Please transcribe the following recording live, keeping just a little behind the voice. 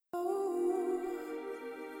This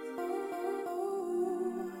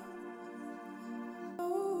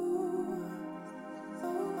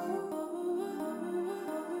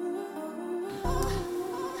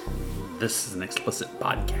is an explicit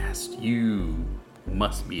podcast. You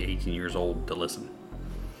must be 18 years old to listen.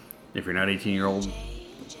 If you're not 18 year old,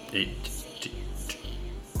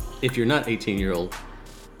 If you're not 18-year-old,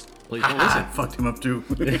 please don't listen. Fucked him up too.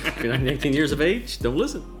 If you're not 18 years of age, don't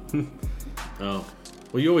listen. Oh.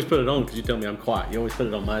 Well, you always put it on because you tell me I'm quiet. You always put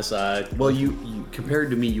it on my side. Well, you compared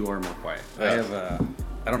to me, you are more quiet. I have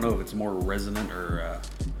I don't know if it's more resonant or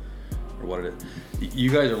what it is.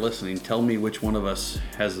 You guys are listening. Tell me which one of us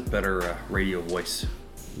has a better radio voice.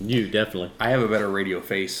 You, definitely. I have a better radio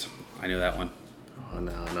face. I know that one. Oh,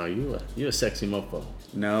 no, you a sexy mofo.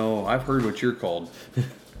 No, I've heard what you're called.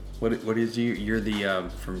 What is you? You're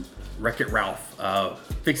the from Wreck-It Ralph,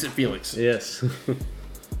 Fix It Felix. Yes.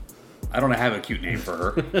 I don't have a cute name for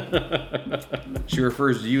her. She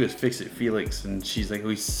refers to you as Fix It Felix, and she's like, "Oh,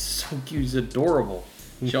 he's so cute, he's adorable."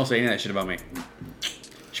 She don't say any of that shit about me.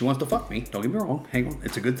 She wants to fuck me. Don't get me wrong. Hang on,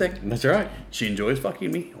 it's a good thing. That's right. She enjoys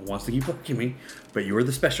fucking me, wants to keep fucking me, but you're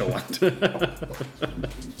the special one.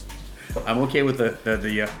 I'm okay with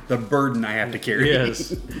the burden I have to carry.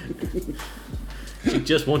 Yes. She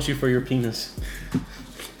just wants you for your penis.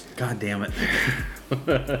 God damn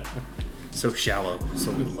it. So shallow,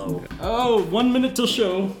 so low. Oh, 1 minute till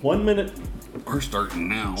show. 1 minute. We're starting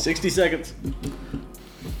now. 60 seconds.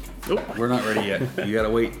 Nope. We're not ready yet. You gotta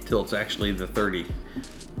wait till it's actually the 30.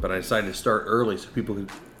 But I decided to start early so people could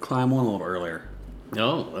climb on a little earlier.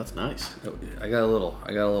 Oh, that's nice. I got a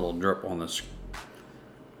little drip on this.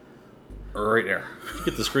 Right there.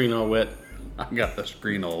 Get the screen all wet. I got the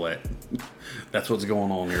screen all wet. That's what's going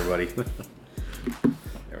on here, buddy.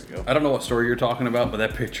 There we go. I don't know what story you're talking about, but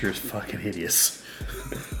that picture is fucking hideous.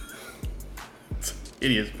 It's a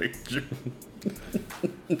hideous picture.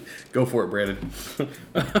 Go for it, Brandon.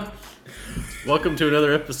 Welcome to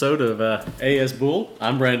another episode of AS Bull.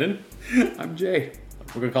 I'm Brandon. I'm Jay.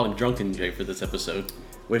 We're going to call him Drunken Jay for this episode.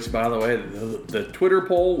 Which, by the way, the Twitter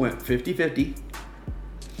poll went 50-50.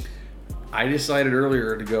 I decided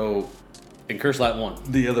earlier to go And curse like one.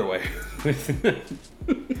 the other way.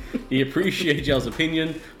 He appreciates y'all's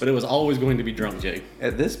opinion, but it was always going to be Drunk Jay.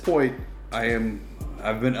 At this point,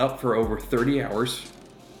 I've been up for over 30 hours,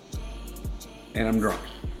 and I'm drunk.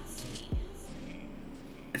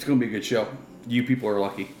 It's going to be a good show. You people are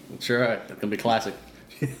lucky. That's right. That's going to be classic.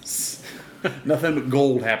 Yes. Nothing but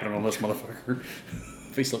gold happening on this motherfucker.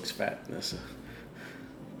 Face looks fat. It's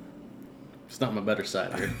not my better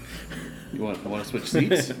side here. You want to switch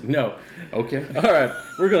seats? No. Okay. All right.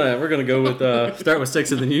 We're gonna go with start with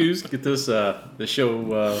sex in the news. Get this the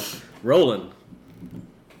show rolling.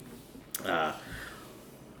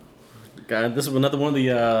 This is another one of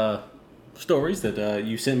the stories that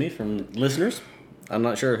you sent me from listeners. I'm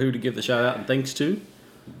not sure who to give the shout out and thanks to,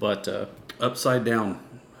 but Upside down.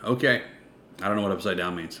 Okay. I don't know what upside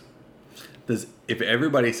down means. If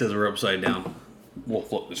everybody says we're upside down, we'll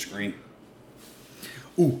flip the screen.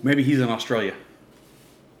 Ooh, maybe he's in Australia.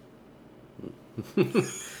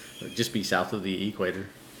 just be south of the equator.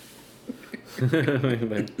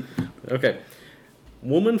 Okay.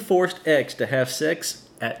 Woman forced ex to have sex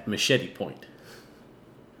at machete point.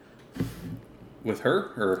 With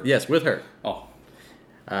her? Or Yes, with her. Oh.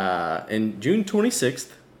 In June 26th,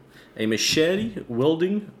 a machete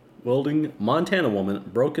wielding Montana woman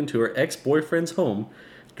broke into her ex-boyfriend's home,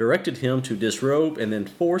 directed him to disrobe, and then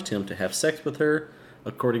forced him to have sex with her,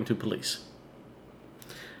 according to police.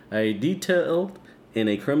 A detailed in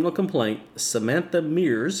a criminal complaint, Samantha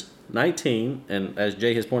Mears, 19, and as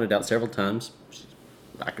Jay has pointed out several times,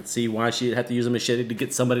 I could see why she'd have to use a machete to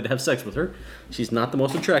get somebody to have sex with her. She's not the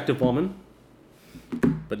most attractive woman,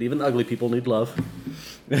 but even ugly people need love.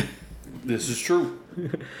 This is true.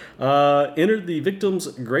 Entered the victim's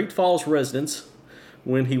Great Falls residence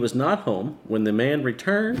when he was not home. When the man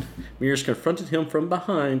returned, Mears confronted him from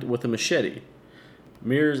behind with a machete.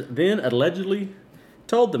 Mears then allegedly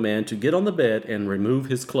told the man to get on the bed and remove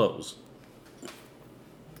his clothes.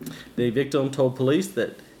 The victim told police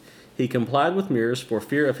that he complied with Mears for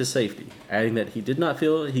fear of his safety, adding that he did not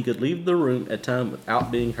feel he could leave the room at time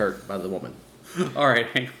without being hurt by the woman. All right,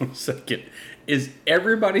 hang on a second. Is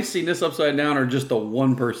everybody seeing this upside down or just the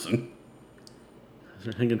one person?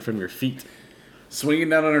 They're hanging from your feet. Swinging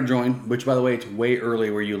down on her joint, which, by the way, it's way early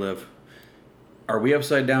where you live. Are we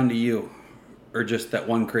upside down to you? Or just that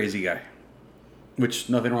one crazy guy? Which,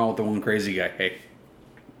 nothing wrong with the one crazy guy. Hey.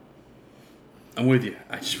 I'm with you.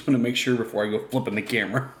 I just want to make sure before I go flipping the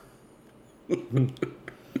camera.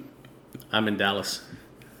 I'm in Dallas.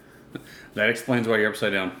 That explains why you're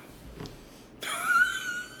upside down.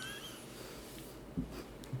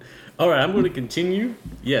 All right, I'm going to continue.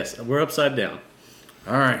 Yes, we're upside down.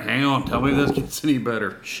 All right, hang on. Tell me this gets any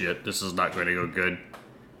better. Shit, this is not going to go good.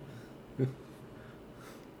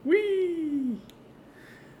 Whee!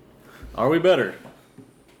 Are we better?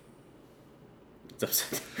 It's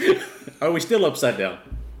upside down. Are we still upside down?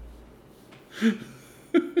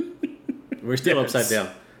 We're still upside down.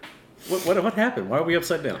 What happened? Why are we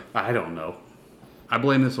upside down? I don't know. I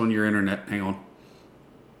blame this on your internet. Hang on.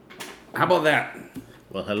 How about that?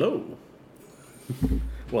 Well, hello.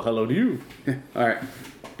 Well, hello to you. All right.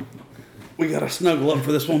 We got to snuggle up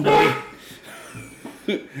for this one, buddy.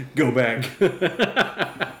 Go back.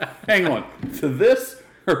 Hang on. To this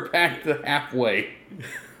or back to halfway?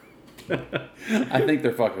 I think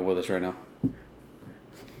they're fucking with us right now.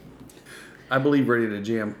 I believe ready to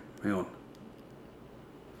jam. Hang on.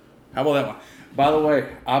 How about that one? By the way,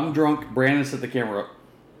 I'm drunk. Brandon set the camera up.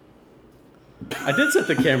 I did set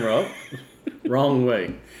the camera up. Wrong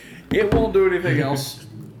way. It won't do anything else.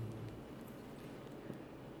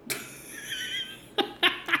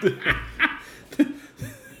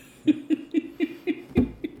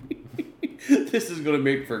 This is going to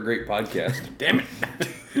make for a great podcast. Damn it.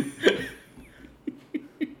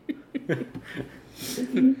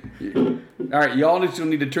 All right, y'all just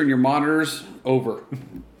need to turn your monitors over.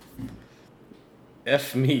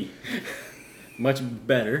 F me. Much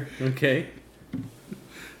better. Okay.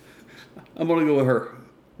 I'm going to go with her.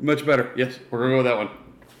 Much better. Yes, we're going to go with that one.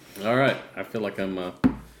 All right. I feel like I'm.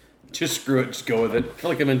 Just screw it. Just go with it. I feel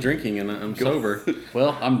like I've been drinking and I'm sober.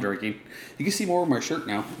 Well, I'm drinking. You can see more of my shirt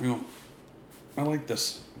now. You know, I like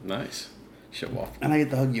this. Nice. Show off. And I get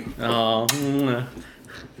to hug you. Oh,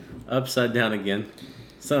 upside down again.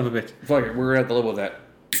 Son of a bitch. Fuck it. We're going to have to live with that.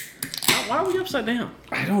 Why are we upside down?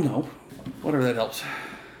 I don't know. Whatever that helps.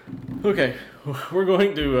 Okay. We're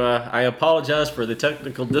going to. I apologize for the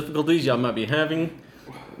technical difficulties y'all might be having.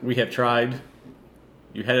 We have tried.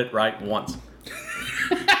 You had it right once.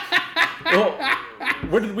 Well,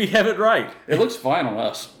 where did we have it right? It looks fine on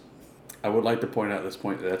us. I would like to point out at this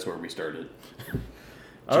point that that's where we started.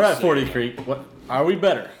 All right, 40 Creek. What are we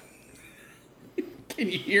better?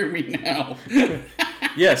 Can you hear me now?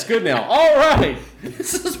 Yes, good now. All right.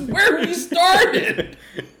 This is where we started.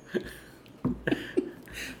 I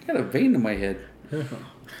got a vein in my head. I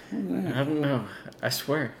don't know. I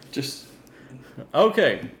swear. Just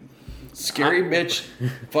okay. scary bitch,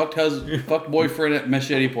 fucked boyfriend at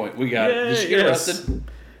Machete Point. We got it. Did she get arrested?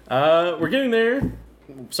 We're getting there.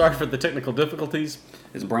 Sorry for the technical difficulties.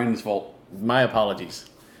 It's Brandon's fault. My apologies.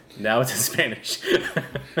 Now it's in Spanish.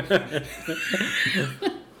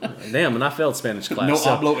 Damn, and I failed Spanish class. No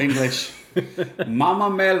hablo English. Mama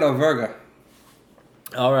me la verga.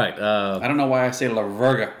 All right. I don't know why I say la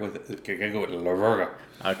verga with it. Okay, I go with la verga.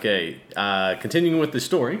 Okay. Continuing with the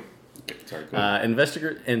story. Okay, sorry. Go ahead.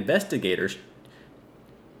 Investigators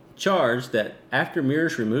charged that after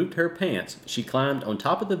Mears removed her pants, she climbed on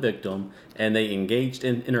top of the victim and they engaged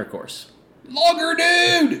in intercourse. Logger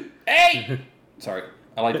dude! Hey! Sorry,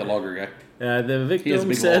 I like the logger guy. The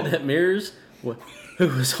victim said that Mears, who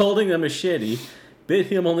was holding a machete, bit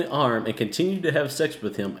him on the arm and continued to have sex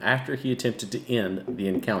with him after he attempted to end the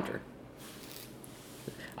encounter.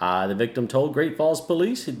 The victim told Great Falls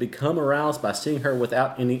police he'd become aroused by seeing her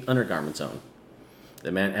without any undergarments on.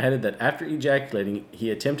 The man added that after ejaculating, he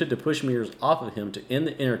attempted to push Mears off of him to end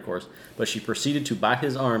the intercourse, but she proceeded to bite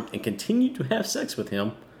his arm and continued to have sex with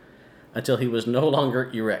him until he was no longer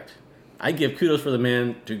erect. I give kudos for the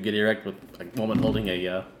man to get erect with a woman holding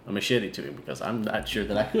a machete to him, because I'm not sure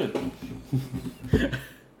that I could.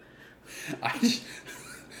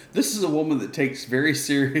 This is a woman that takes very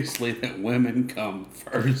seriously that women come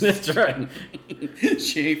first. That's right.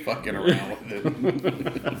 She ain't fucking around with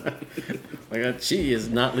it. She is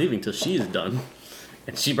not leaving till she is done.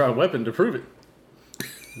 And she brought a weapon to prove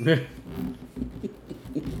it.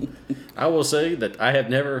 I will say that I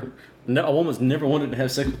have a woman's never wanted to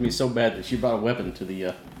have sex with me so bad that she brought a weapon to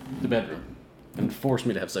the bedroom and forced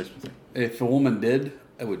me to have sex with her. If a woman did,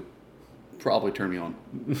 it would probably turn me on.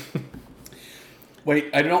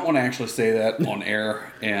 Wait, I don't want to actually say that on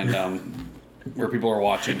air and where people are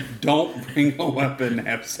watching. Don't bring a weapon and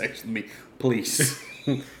have sex with me, please.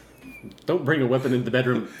 Don't bring a weapon into the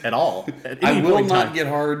bedroom at all. At I any will point in not time. get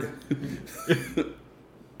hard.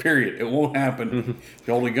 Period. It won't happen. If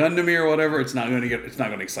you hold a gun to me or whatever, it's not going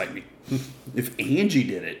to excite me. If Angie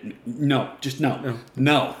did it, no, just no.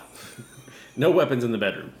 No. No weapons in the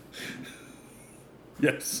bedroom.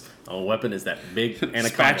 Yes. A weapon is that big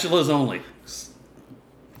anaconda. Spatulas only.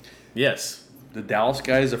 Yes. The Dallas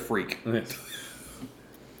guy is a freak.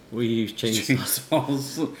 We use chainsaws.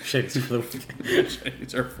 Chainsaws. Shades for the week.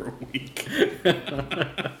 Shades are for a week.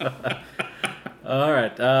 All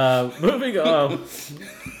right. Moving on.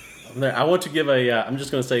 I want to give I'm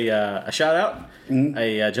just going to say a shout out. Mm-hmm.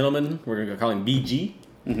 A gentleman, we're going to call him BG,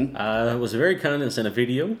 was very kind and sent a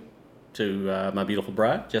video to my beautiful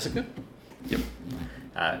bride, Jessica. Yep.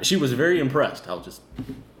 She was very impressed.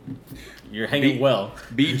 You're hanging well.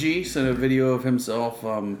 BG sent a video of himself.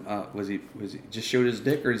 Was he just showed his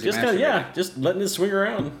dick, or is he Just kind of, just letting it swing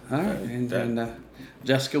around. All right, and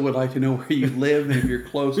Jessica would like to know where you live and if you're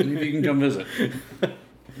close and if you can come visit.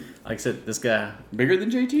 Like I said, this guy. Bigger than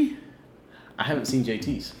JT? I haven't seen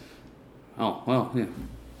JT's. Oh, well, yeah.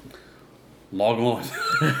 Log on.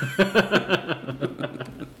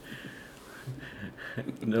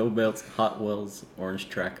 No belts, Hot Wheels, orange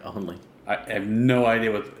track only. I have no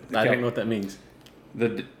idea what. I don't know what that means.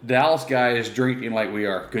 The Dallas guy is drinking like we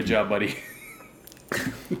are. Good job, buddy.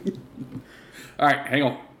 All right, hang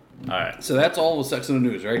on. All right. So that's all the sex in the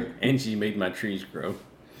news, right? Angie made my trees grow.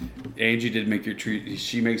 Angie did make your tree.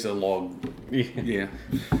 She makes a log. Yeah.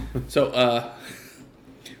 So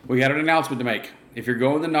we got an announcement to make. If you're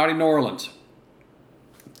going to Naughty New Orleans,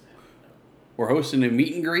 we're hosting a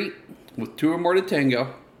meet and greet with Two or More to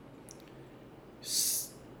Tango,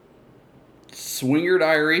 Swinger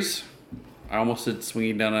Diaries. I almost said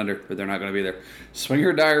Swinging Down Under, but they're not going to be there.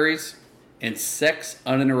 Swinger Diaries and Sex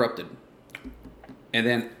Uninterrupted. And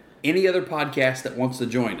then any other podcast that wants to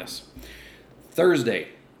join us. Thursday,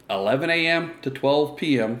 11 a.m. to 12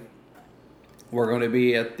 p.m., we're going to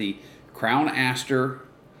be at the Crown Astor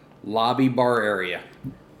lobby bar area.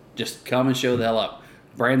 Just come and show the hell up.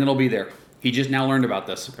 Brandon will be there. He just now learned about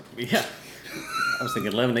this. Yeah. I was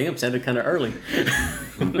thinking 11 a.m. sounded kind of early.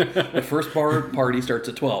 The first bar party starts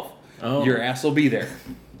at 12. Oh. Your ass will be there.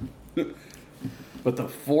 But the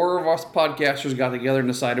four of us podcasters got together and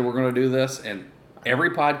decided we're going to do this. And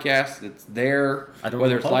every podcast that's there,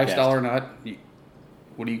 whether it's lifestyle or not,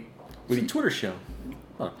 what do you... It's a Twitter show.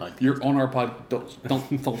 Not a podcast. You're on our pod. Don't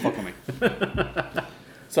fuck with me.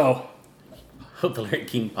 So, Hope the Larry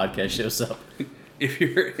King podcast shows up. if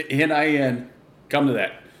you're NIN, come to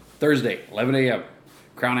that. Thursday, 11 a.m.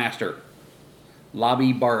 Crown Astor.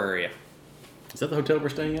 Lobby bar area. Is that the hotel we're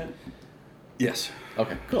staying at? Yes.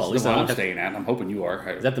 Okay, cool. At At least least I I'm don't have staying at. I'm hoping you are.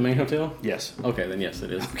 Is that the main hotel? Yes. Okay, then yes,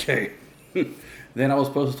 it is. Okay. Then I was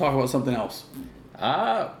supposed to talk about something else.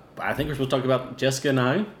 I think we're supposed to talk about Jessica and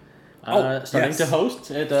I starting yes. to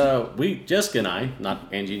host at Jessica and I,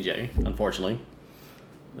 not Angie and Jay, unfortunately.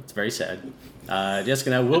 That's very sad.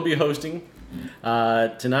 Jessica and I will be hosting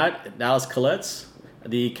tonight at Dallas Colette's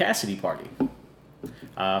the Cassidy party.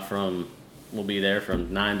 We'll be there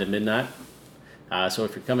from 9 to midnight. So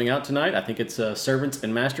if you're coming out tonight, I think it's a servants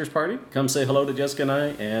and masters party. Come say hello to Jessica and I,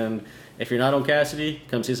 and if you're not on Cassidy,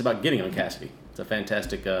 come see us about getting on Cassidy. It's a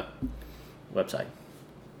fantastic website.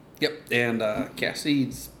 Yep. And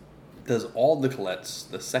Cassie does all the Colettes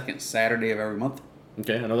the second Saturday of every month.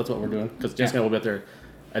 Okay, I know that's what we're doing because Jessica and I will be out there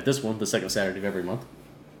at this one the second Saturday of every month.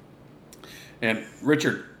 And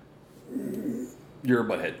Richard, you're a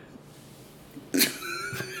butthead.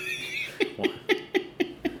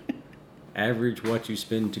 Average what you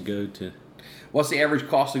spend to go to. What's the average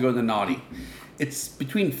cost to go to the Naughty? It's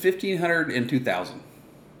between $1,500 and $2,000.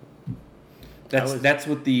 That's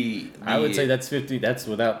what the I would say that's 50. That's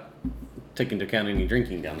without taking into account any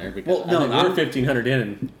drinking down there. Because Well, no, we're 1,500 in.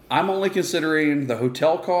 And I'm only considering the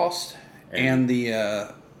hotel cost and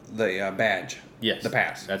the badge. yes, The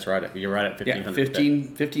pass. That's right. You're right at Yeah,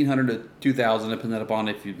 1,500. 1,500 to 2,000, depending upon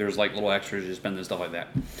if there's like little extras you spend and stuff like that.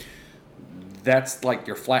 That's like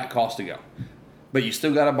your flat cost to go. But you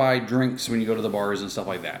still got to buy drinks when you go to the bars and stuff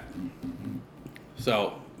like that.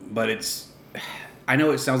 So, but I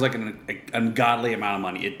know it sounds like an ungodly amount of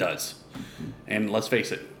money. It does. And let's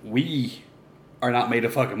face it, we are not made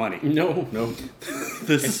of fucking money. No.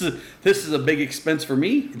 This is a big expense for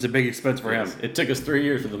me. It's a big expense for him. It took us 3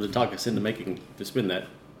 years for them to talk us into to spend that.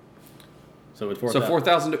 So it's 4,000. So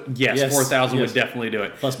 4,000. Yes, 4,000 would definitely do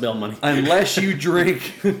it. Plus bail money. Unless you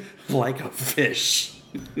drink like a fish.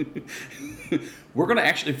 We're gonna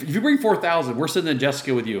actually. If you bring 4,000, we're sending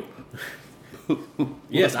Jessica with you.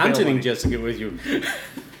 Yes, I'm bail sending money. Jessica with you.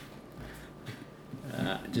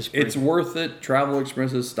 It's worth it. Travel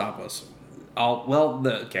expenses stop us.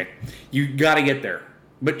 Okay. You got to get there,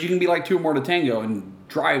 but you can be like Two or More to Tango and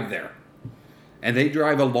drive there, and they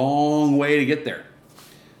drive a long way to get there.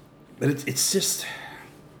 But it's just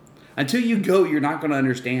until you go, you're not going to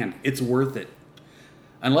understand. It's worth it.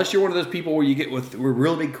 Unless you're one of those people where where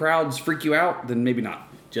real big crowds freak you out, then maybe not.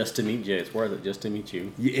 Just to meet Jay. It's worth it just to meet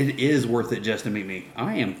you. It is worth it just to meet me.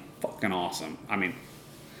 I am fucking awesome. I mean,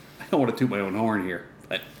 don't want to toot my own horn here,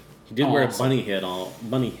 but He did wear a awesome.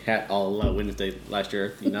 bunny hat all Wednesday last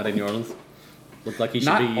year. Not in New Orleans. Looked like he should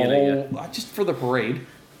Not be in all, just for the parade.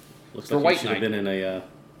 looks for like White he should have Night. been in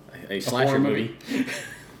a slasher horror movie.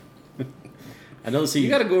 I know. See, You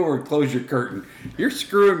got to go over and close your curtain. You're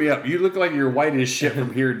screwing me up. You look like you're white as shit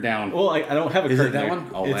from here down. well, I don't have a Is it curtain that there.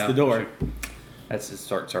 one? Oh, it's wow. the door. That's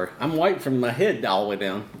sorry. I'm white from my head all the way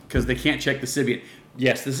down. Because they can't check the Sibian.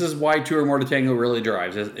 Yes, this is why Two or More to Tango really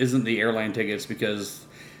drives. It isn't the airline tickets, because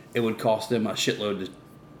it would cost them a shitload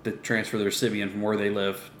to transfer their Sibian from where they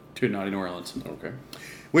live to Naughty New Orleans. Okay.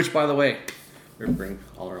 Which, by the way, We bring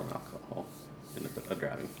all our own alcohol in the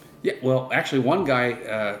driving. yeah, well, actually, one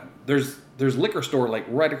guy, there's liquor store like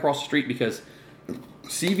right across the street, because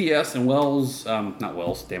CVS and Wells, not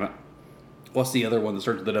Wells, damn it. What's the other one that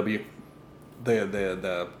starts with the W?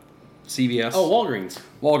 The CVS. Oh, Walgreens.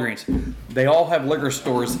 Walgreens. They all have liquor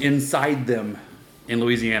stores inside them in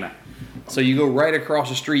Louisiana. So you go right across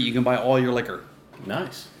the street, you can buy all your liquor.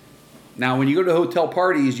 Nice. Now, when you go to hotel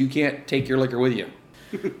parties, you can't take your liquor with you.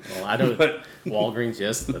 Well, I don't. But- Walgreens,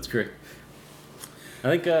 yes, that's correct. I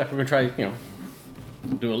think we're gonna try,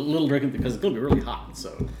 do a little drinking because it's gonna be really hot. So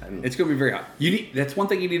It's going to be very hot. That's one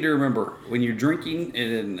thing you need to remember when you're drinking,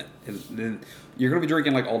 and you're going to be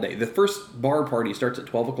drinking like all day. The first bar party starts at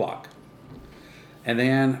 12 o'clock. And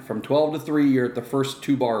then from 12 to 3, you're at the first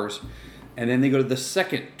 2 bars. And then they go to the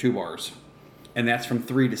second 2 bars. And that's from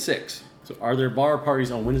 3 to 6. So are there bar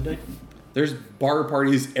parties on Wednesday? There's bar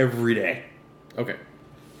parties every day. Okay.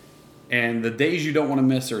 And the days you don't want to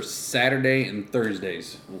miss are Saturday and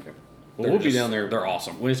Thursdays. Okay. They're Well, we'll be just- down there. they're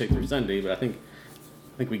awesome. Wednesday through Sunday, but I think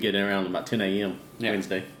we get in around about 10 a.m. Yeah.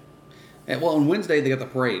 Wednesday. And, well, on Wednesday they got the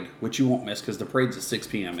parade, which you won't miss because the parade's at 6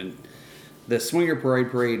 p.m. And the Swinger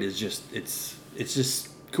Parade is just it's just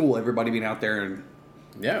cool. Everybody being out there and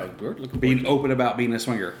Yeah, we're looking being forward open about being a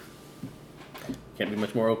swinger. to it. Can't be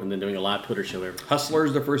much more open than doing a live Twitter show ever.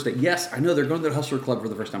 Hustlers the first day. Yes, I know they're going to the Hustler Club for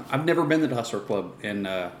the first time. I've never been to the Hustler Club in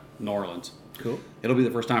New Orleans. Cool. It'll be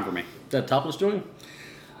the first time for me. Is that topless joint?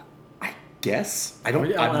 I guess I don't.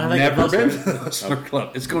 Yeah, I I've think never it's been to Hustler. the Hustler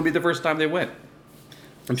Club. It's going to be the first time they went.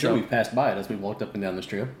 I'm sure So- we passed by it as we walked up and down the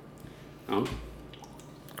strip. Oh.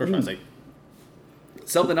 Of course, I say.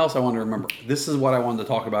 Something else I wanted to remember. This is what I wanted to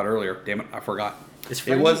talk about earlier. Damn it, I forgot. It's It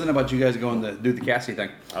Friday. wasn't about you guys going to do the Cassie thing.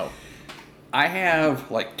 Oh. I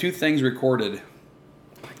have like 2 things recorded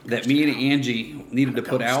that me and Angie needed to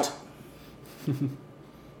put out. A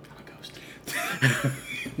ghost.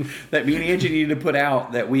 That me and Angie needed to put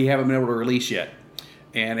out that we haven't been able to release yet.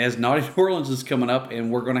 And as Naughty New Orleans is coming up,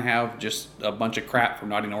 and we're going to have just a bunch of crap from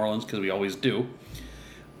Naughty New Orleans because we always do,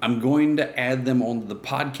 I'm going to add them on the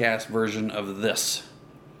podcast version of this.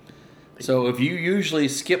 So if you usually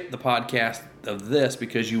skip the podcast of this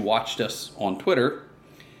because you watched us on Twitter,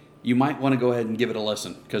 you might want to go ahead and give it a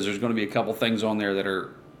listen because there's going to be a couple things on there that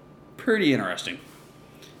are pretty interesting,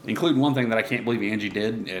 including one thing that I can't believe Angie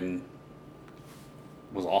did and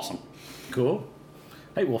was awesome. Cool.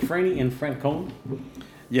 Hey, well, Franny and Francone.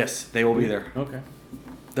 Yes, they will be there. Okay.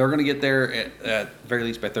 They're going to get there at the very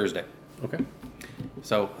least by Thursday. Okay.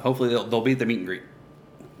 So hopefully they'll be at the meet and greet.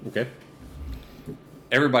 Okay.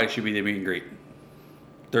 Everybody should be at the meet and greet.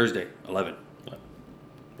 Thursday, 11.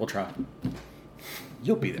 We'll try.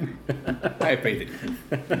 You'll be there. I have faith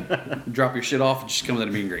in you. Drop your shit off and just come to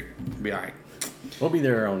the meet and greet. It'll be all right. We'll be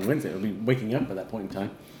there on Wednesday. We'll be waking up at that point in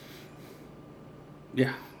time.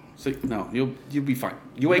 Yeah. So, no, you'll be fine.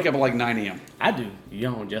 You wake up at like 9 a.m. I do.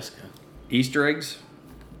 You know, Jessica. Easter eggs?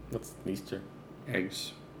 What's Easter?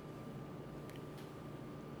 Eggs.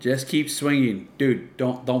 Just keep swinging. Dude,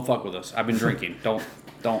 don't fuck with us. I've been drinking. Don't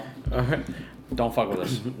All right. fuck with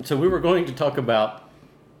us. So we were going to talk about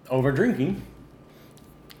over drinking,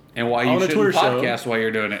 And why On you a shouldn't Twitter show. podcast while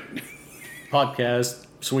you're doing it. podcast,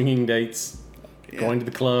 swinging dates, going to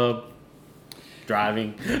the club,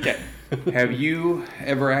 driving. Okay. Have you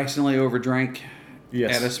ever accidentally overdrank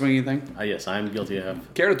Yes. at a swinging thing? Yes, I'm guilty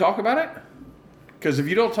of. Care to talk about it? Because if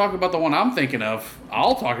you don't talk about the one I'm thinking of,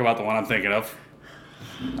 I'll talk about the one I'm thinking of.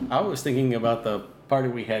 I was thinking about the party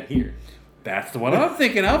we had here. That's the one I'm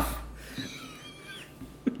thinking of.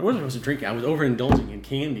 I wasn't supposed to drink. I was overindulging in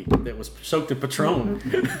candy that was soaked in Patron.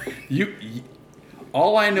 You,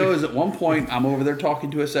 all I know is at one point I'm over there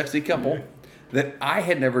talking to a sexy couple that I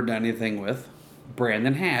had never done anything with.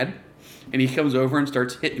 Brandon had, and he comes over and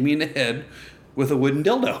starts hitting me in the head with a wooden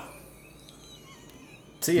dildo.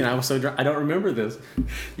 See, and I was so drunk. I don't remember this.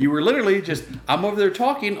 You were literally just, I'm over there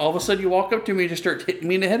talking, all of a sudden you walk up to me and just start hitting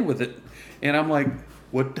me in the head with it. And I'm like,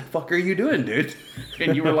 what the fuck are you doing, dude?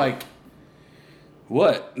 And you were like,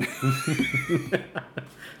 What?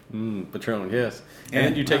 Patron, yes. And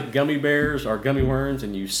then you take gummy bears or gummy worms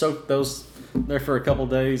and you soak those there for a couple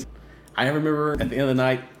days. I remember at the end of the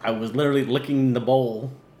night, I was literally licking the bowl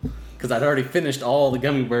because I'd already finished all the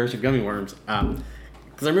gummy bears or gummy worms. Because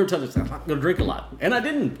I remember telling myself, I'm going to drink a lot. And I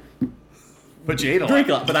didn't But you ate a drink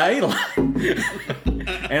lot. a lot, but I ate a lot.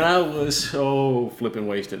 And I was so flipping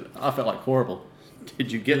wasted. I felt like horrible.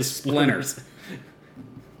 Did you get splinters?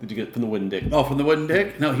 Did you get it from the wooden dick? Oh, from the wooden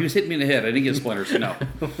dick? No, he was hitting me in the head. I didn't get splinters. No.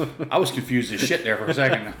 I was confused as shit there for a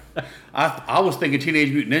second. I was thinking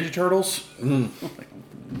Teenage Mutant Ninja Turtles.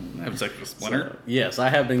 That was like a splinter. So, yes, I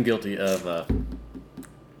have been guilty of.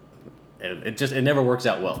 And it never works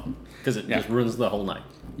out well because it just ruins the whole night.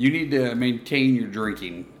 You need to maintain your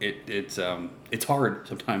drinking. It's hard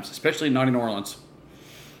sometimes, especially not in New Orleans,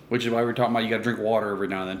 which is why we're talking about you got to drink water every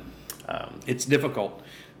now and then. It's difficult,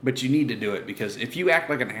 but you need to do it because if you act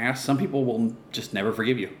like an ass, some people will just never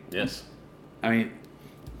forgive you. Yes. I mean,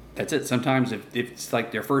 that's it. Sometimes if it's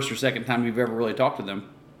like their first or second time you've ever really talked to them,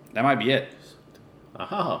 that might be it.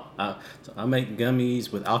 So I make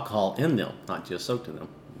gummies with alcohol in them, not just soaked in them.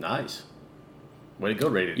 Nice. Way to go,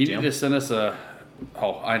 Rated You Jim. need to send us a...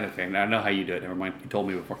 Oh, I know how you do it. Never mind. You told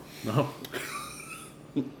me before. No.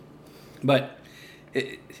 But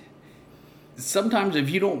sometimes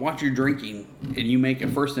if you don't watch your drinking and you make a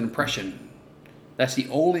first impression, that's the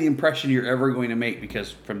only impression you're ever going to make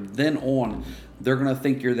because from then on, they're going to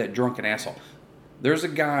think you're that drunken asshole. There's a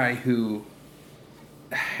guy who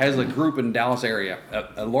has a group in Dallas area,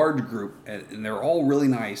 a large group, and they're all really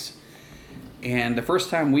nice. And the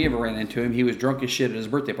first time we ever ran into him, he was drunk as shit at his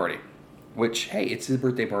birthday party. Which, hey, it's his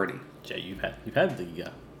birthday party. Jay, you've had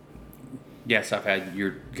the Yes, I've had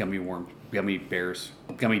your gummy worms, gummy bears,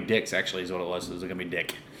 gummy dicks. Actually, is what it was. It was a gummy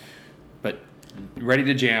dick. But Ready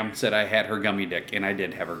to Jam said I had her gummy dick, and I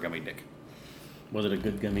did have her gummy dick. Was it a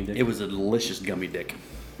good gummy dick? It was a delicious gummy dick.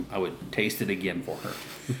 I would taste it again for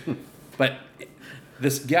her. But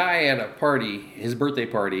this guy at a party, his birthday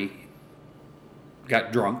party,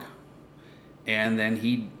 got drunk, and then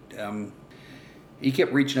he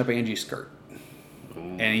kept reaching up Angie's skirt.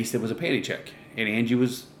 And he said it was a panty check. And Angie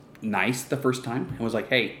was nice the first time and was like,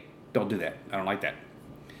 hey, don't do that. I don't like that.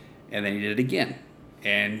 And then he did it again.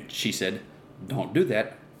 And she said, don't do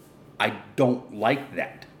that. I don't like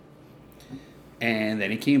that. And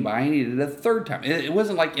then he came by and he did it a third time. It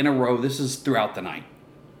wasn't like in a row. This is throughout the night.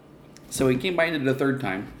 So he came by and did it a third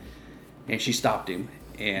time. And she stopped him.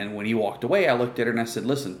 And when he walked away, I looked at her and I said,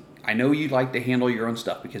 listen, I know you like to handle your own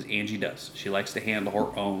stuff because Angie does. She likes to handle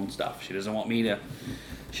her own stuff. She doesn't want me to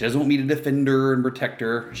defend her and protect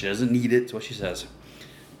her. She doesn't need it. That's what she says.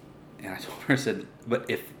 And I told her, I said, but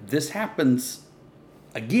if this happens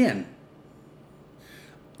again,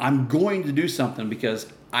 I'm going to do something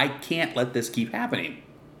because I can't let this keep happening.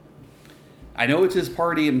 I know it's his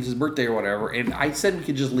party and it's his birthday or whatever, and I said we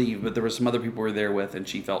could just leave, but there were some other people we were there with, and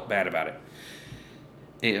she felt bad about it.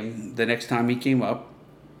 And the next time he came up,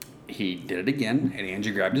 he did it again, and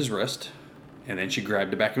Angie grabbed his wrist, and then she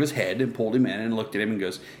grabbed the back of his head and pulled him in and looked at him and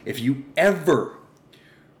goes, if you ever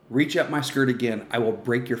reach up my skirt again, I will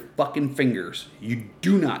break your fucking fingers. You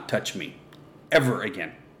do not touch me. Ever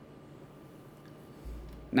again.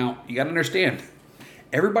 Now, you got to understand,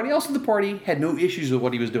 everybody else at the party had no issues with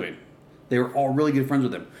what he was doing. They were all really good friends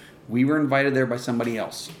with him. We were invited there by somebody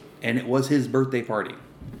else, and it was his birthday party.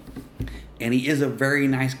 And he is a very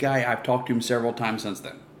nice guy. I've talked to him several times since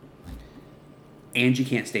then. Angie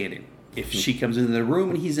can't stand him. If she comes into the room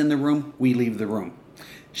and he's in the room, we leave the room.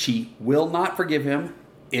 She will not forgive him.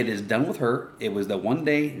 It is done with her. It was the one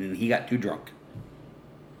day and he got too drunk.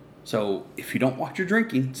 So if you don't watch your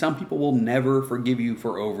drinking, some people will never forgive you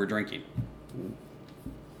for over drinking.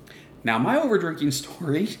 Now my over drinking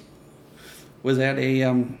story was at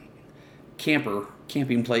a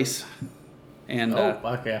camping place. And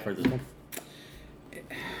okay, I've heard this one.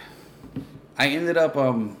 I ended up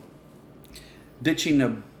ditching a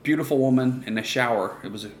beautiful woman in a shower.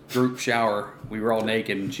 It was a group shower. We were all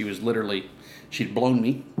naked, and she was literally, she'd blown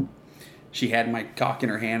me. She had my cock in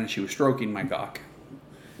her hand, and she was stroking my cock.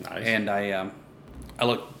 Nice. And I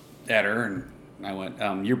looked at her, and I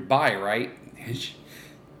went, you're bi, right? And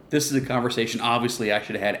this is a conversation, obviously, I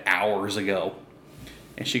should have had hours ago.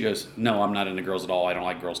 And she goes, no, I'm not into girls at all. I don't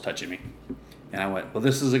like girls touching me. And I went, well,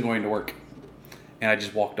 this isn't going to work. And I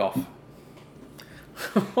just walked off.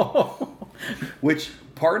 Which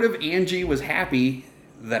part of Angie was happy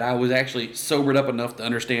that I was actually sobered up enough to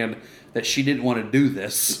understand that she didn't want to do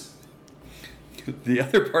this. The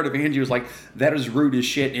other part of Angie was like, that is rude as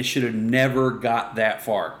shit. It should have never got that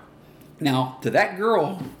far. Now, to that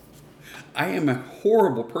girl, I am a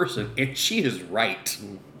horrible person, and she is right.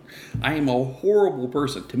 I am a horrible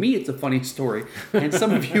person. To me, it's a funny story, and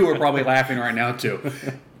some of you are probably laughing right now too.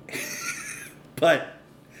 But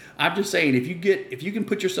I'm just saying, if you can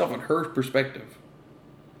put yourself in her perspective,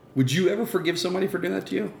 would you ever forgive somebody for doing that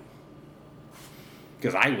to you?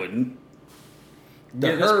 Because I wouldn't.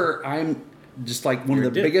 To her, I'm just like one of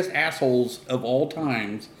the biggest assholes of all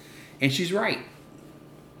times, and she's right.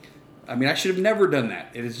 I mean, I should have never done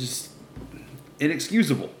that. It is just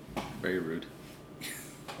inexcusable. Very rude.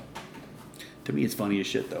 To me, it's funny as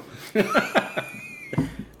shit, though.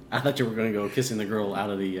 I thought you were going to go kissing the girl out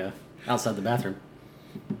of the outside the bathroom.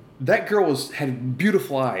 That girl had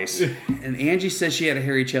beautiful eyes, and Angie says she had a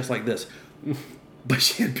hairy chest like this, but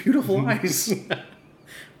she had beautiful eyes.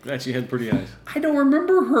 Glad she had pretty eyes. I don't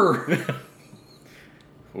remember her.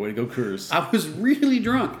 Way to go, Cruz. I was really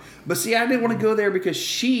drunk, but see, I didn't want to go there because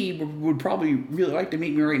she would probably really like to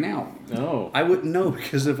meet me right now. Oh. I wouldn't know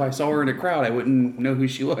because if I saw her in a crowd, I wouldn't know who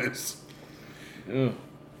she was. Oh.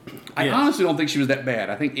 I honestly don't think she was that bad.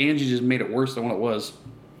 I think Angie just made it worse than what it was.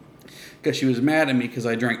 Because she was mad at me because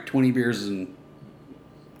I drank 20 beers in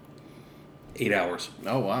 8 hours.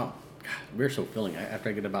 Oh, wow. God, beer's so filling. After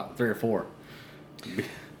I get about 3 or 4.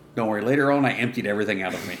 Don't worry. Later on, I emptied everything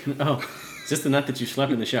out of me. Oh, is this the night that you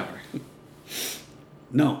slept in the shower?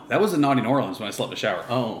 No, that was in Naughty New Orleans when I slept in the shower.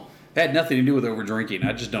 Oh. It had nothing to do with over drinking.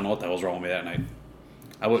 I just don't know what the hell was wrong with me that night.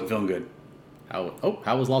 I wasn't feeling good.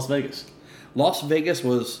 How was Las Vegas? Las Vegas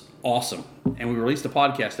was awesome. And we released a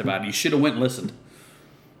podcast about it. You should have went and listened.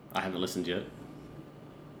 I haven't listened yet.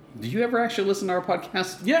 Do you ever actually listen to our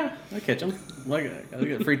podcast? Yeah, I catch them. Like, I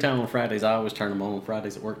get free time on Fridays. I always turn them on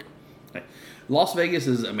Fridays at work. Las Vegas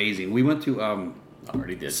is amazing. We went to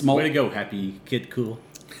already did. Smolt. Way to go, happy kid, cool.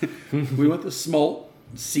 We went to Smolt,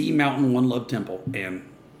 Sea Mountain One Love Temple, and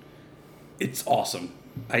it's awesome.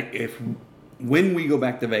 When we go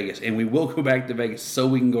back to Vegas, and we will go back to Vegas so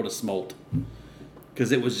we can go to Smolt,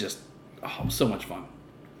 because it was just so much fun.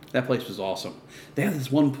 That place was awesome. They had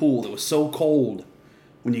this one pool that was so cold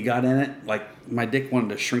when you got in it, like my dick wanted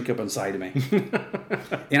to shrink up inside of me.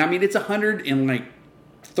 And I mean, it's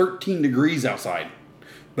 113 degrees outside,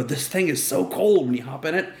 but this thing is so cold when you hop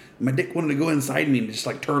in it. My dick wanted to go inside me and just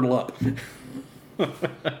like turtle up.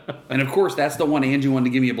 And of course, that's the one Angie wanted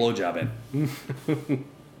to give me a blowjob in.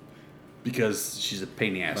 Because she's a pain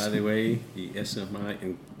in the ass. By the way, the SMI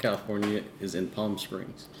in California is in Palm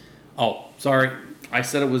Springs. Oh, sorry. I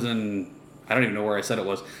said it was in... I don't even know where I said it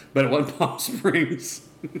was. But it wasn't Palm Springs.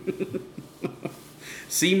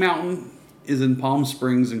 Sea Mountain is in Palm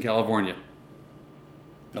Springs in California.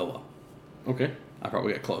 Oh, well. Okay. I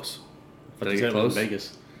probably got close. But Did I you get said it was close? in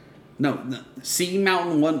Vegas. No. Sea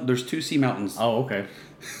Mountain one... There's 2 Sea Mountains. Oh, okay.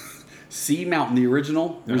 Sea Mountain, the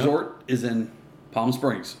original resort, is in Palm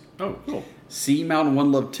Springs. Oh, cool. Sea Mountain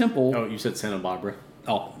One Love Temple... Oh, you said Santa Barbara.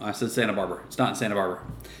 Oh, I said Santa Barbara. It's not in Santa Barbara.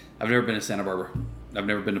 I've never been to Santa Barbara. I've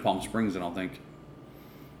never been to Palm Springs, I don't think.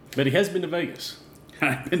 But he has been to Vegas.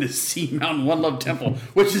 I've been to Sea Mountain One Love Temple,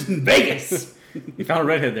 which is in Vegas. He found a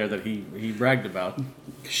redhead there that he bragged about.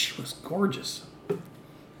 She was gorgeous.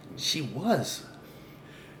 She was.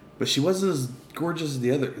 But she wasn't as gorgeous as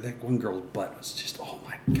the other. That one girl's butt was just, oh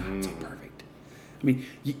my God, so perfect. I mean,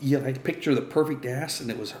 you like picture the perfect ass,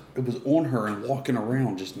 and it was on her and walking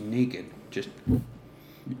around just naked. Just...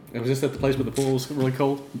 Was this at the place where the pool was really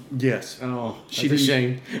cold? Yes. Oh, that's a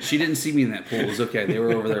shame. She didn't see me in that pool. It was okay. They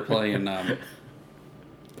were over there playing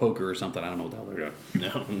poker or something. I don't know what the hell they're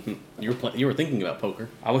doing. No. You were thinking about poker.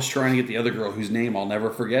 I was trying to get the other girl whose name I'll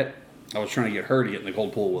never forget. I was trying to get her to get in the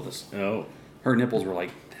cold pool with us. Oh. Her nipples were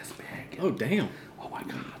like this big. Oh, damn. Oh, my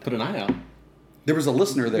God. Put an eye out. There was a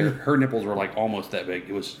listener there. Her nipples were like almost that big.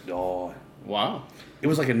 It was, Wow. It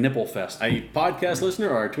was like a nipple fest. A podcast listener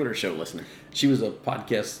or a Twitter show listener? She was a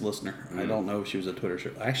podcast listener. I don't know if she was a Twitter show.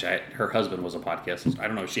 Actually, her husband was a podcast listener. I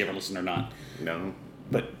don't know if she ever listened or not. No.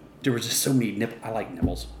 But there was just so many nipples. I like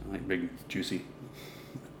nipples. I like big, juicy.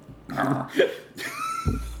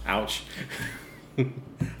 Ouch. I'm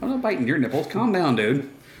not biting your nipples. Calm down, dude.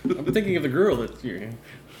 I'm thinking of the girl that you're...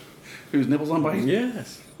 Whose nipples I'm biting?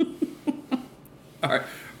 Yes. All right.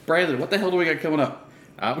 Bradley, what the hell do we got coming up?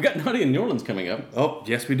 We got Naughty in New Orleans coming up. Oh,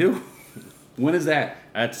 yes, we do. When is that?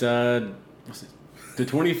 That's what's it, the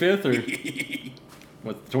 25th or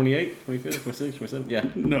what? 28th, 25th, 26th, 27th? Yeah,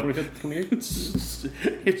 No. 25th, 28th.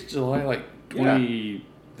 It's July like 20.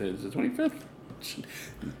 Is it 25th?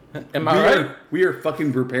 Am I right? We are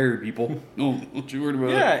fucking prepared, people. Don't you worry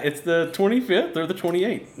about Yeah, it's the 25th or the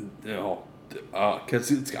 28th. it.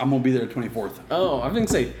 Because I'm gonna be there the 24th. Oh, I was gonna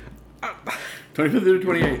say 25th or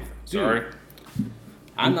 28th. Sorry.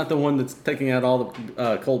 I'm not the one that's taking out all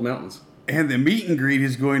the cold mountains. And the meet and greet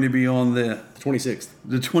is going to be on the 26th.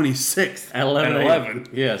 26th At 11. At 11.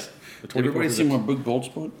 Yes. The 24th. Everybody is see the- my big gold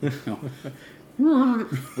spot? No.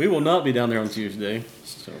 We will not be down there on Tuesday.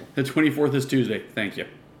 So The 24th is Tuesday. Thank you.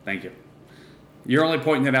 Thank you. You're only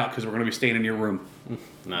pointing it out because we're going to be staying in your room.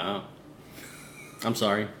 no. I'm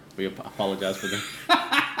sorry. We apologize for them.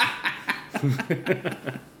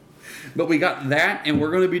 But we got that, and we're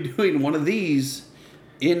going to be doing one of these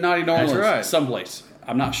in Naughty New Orleans. right. Someplace.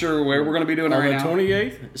 I'm not sure where we're going to be doing it On right the now.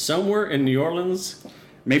 28th, somewhere in New Orleans.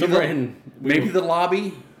 Maybe Maybe the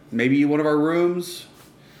lobby. Maybe one of our rooms.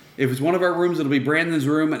 If it's one of our rooms, it'll be Brandon's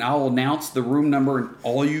room, and I'll announce the room number, and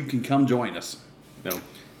all you can come join us. No.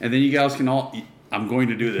 And then you guys can all... I'm going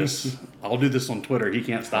to do this. I'll do this on Twitter. He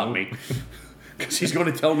can't stop me. Because he's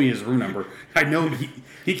going to tell me his room number. I know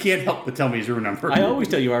he can't help but tell me his room number. I always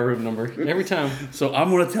tell you our room number every time. So I'm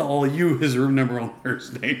going to tell all of you his room number on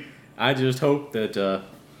Thursday. I just hope that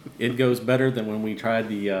it goes better than when we tried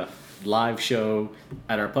the live show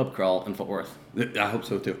at our pub crawl in Fort Worth. I hope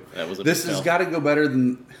so too. That was a This big has fail. got to go better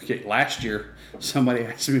than... Okay, last year, somebody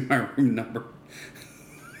asked me my room number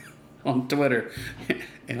on Twitter.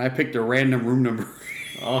 And I picked a random room number.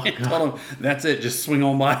 Oh, And God. told them, that's it, just swing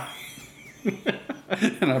on by.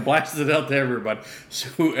 And I blasted it out to everybody. So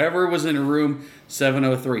whoever was in room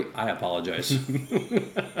 703, I apologize.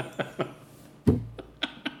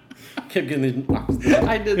 Kept getting these.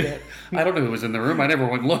 I did that. I don't know who was in the room. I never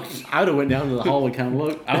went and looked. I would have went down to the hallway kind of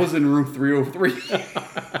look. I was in room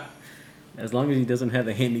 303. As long as he doesn't have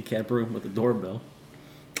the handicap room with the doorbell.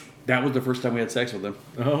 That was the first time we had sex with him.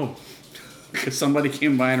 Oh. Because somebody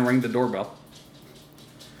came by and rang the doorbell.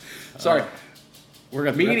 Sorry. We're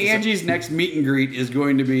gonna Me and Angie's next meet and greet is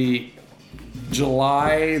going to be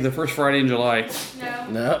the first Friday in July. No.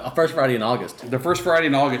 No, first Friday in August, The first Friday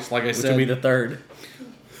in August, like I which said. will be the 3rd.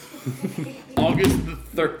 August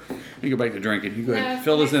the 3rd. You go back to drinking. You go ahead. No,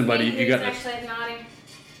 Fill this in, next buddy. meeting You is got this. actually at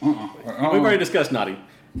Naughty. We've already discussed Naughty.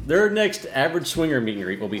 Their next average swinger meet and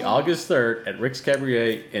greet will be August 3rd at Rick's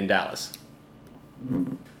Cabaret in Dallas.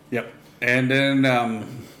 Yep. And then,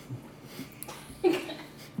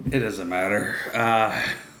 it doesn't matter.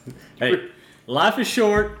 Hey, life is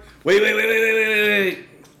short. Wait.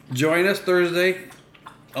 Join us Thursday,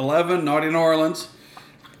 11, Naughty New Orleans.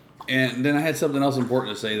 And then I had something else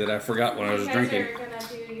important to say that I forgot when I was You guys drinking. are gonna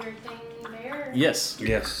do your thing there? Yes.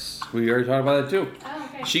 Yes, we already talked about that too. Oh,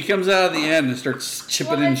 okay. She comes out of the end and starts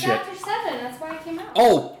chipping well, in it's shit. after 7. That's why I came out.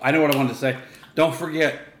 Oh, I know what I wanted to say. Don't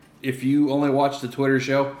forget, if you only watch the Twitter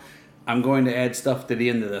show, I'm going to add stuff to the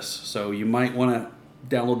end of this. So you might want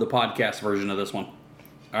to download the podcast version of this one.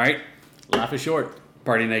 All right? Life is short.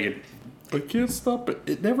 Party naked. I can't stop it.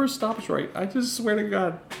 It never stops right. I just swear to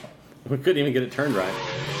God. We couldn't even get it turned right.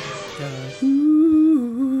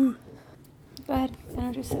 Go ahead.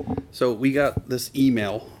 Introduce it. So we got this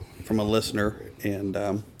email from a listener,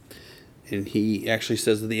 and he actually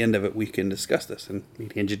says at the end of it we can discuss this, and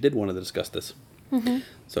Angie did want to discuss this.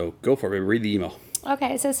 So go for it. Read the email.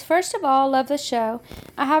 Okay, it says, first of all, love the show.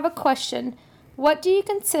 I have a question. What do you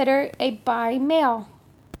consider a bi male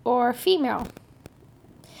or female?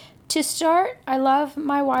 To start, I love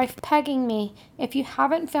my wife pegging me. If you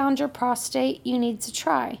haven't found your prostate, you need to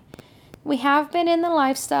try. We have been in the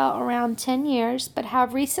lifestyle around 10 years, but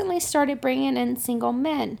have recently started bringing in single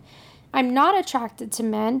men. I'm not attracted to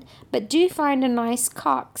men, but do find a nice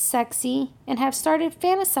cock sexy and have started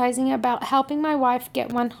fantasizing about helping my wife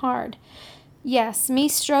get one hard. Yes, me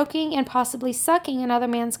stroking and possibly sucking another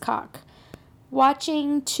man's cock.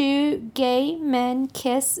 Watching two gay men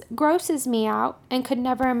kiss grosses me out and could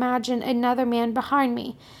never imagine another man behind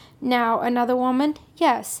me. Now, another woman?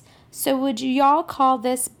 Yes. So would y'all call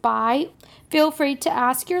this bi? Feel free to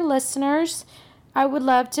ask your listeners. I would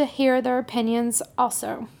love to hear their opinions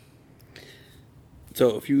also.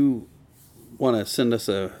 So if you want to send us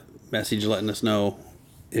a message letting us know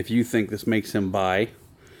if you think this makes him bi.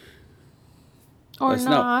 Or Let us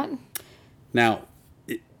know. not. Now,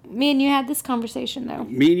 Me and you had this conversation, though.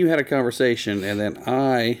 me and you had a conversation, and then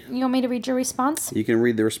You want me to read your response? you can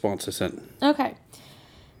read the response I sent. Okay.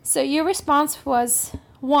 So your response was,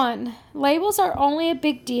 1, labels are only a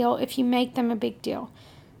big deal if you make them a big deal.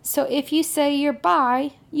 So if you say you're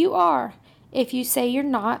bi, you are. If you say you're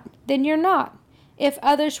not, then you're not. If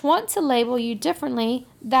others want to label you differently,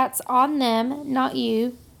 that's on them, not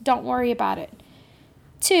you. Don't worry about it.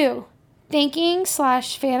 2,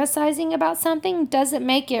 thinking/fantasizing about something doesn't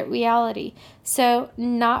make it reality. So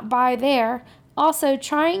not bi there. Also,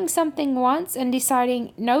 trying something once and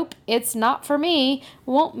deciding, nope, it's not for me,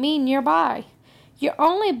 won't mean you're bi. You're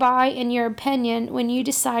only bi in your opinion when you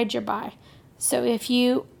decide you're bi. So if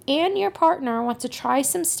you and your partner want to try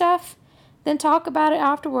some stuff, Then talk about it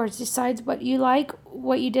afterwards. Decide what you like,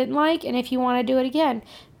 what you didn't like, and if you want to do it again.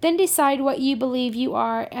 Then decide what you believe you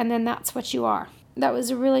are, and then that's what you are. That was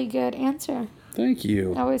a really good answer. Thank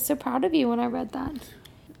you. I was so proud of you when I read that.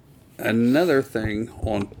 Another thing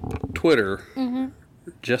on Twitter,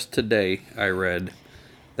 just today I read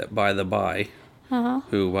that By the Bi,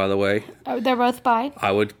 who, by the way, Oh, they're both bi?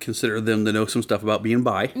 I would consider them to know some stuff about being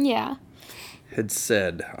bi, Yeah. had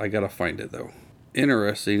said, I gotta find it though,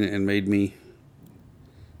 interesting and made me,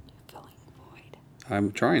 Filling the void.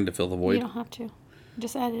 I'm trying to fill the You void. don't have to.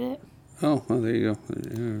 Just edit it. Oh, well, there you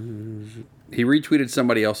go. He retweeted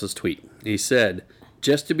somebody else's tweet. He said,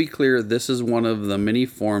 just to be clear, this is one of the many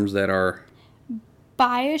forms that are...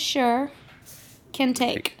 Biassure can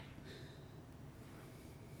take.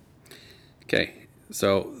 Okay,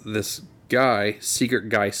 so this guy, Secret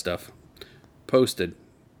Guy Stuff, posted,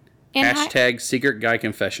 hashtag Secret Guy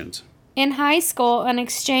Confessions. In high school, an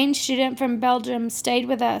exchange student from Belgium stayed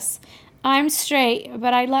with us. I'm straight,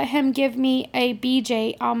 but I let him give me a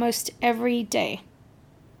BJ almost every day.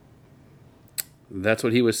 That's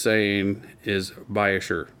what he was saying is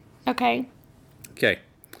biassure. Okay. Okay.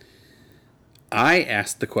 I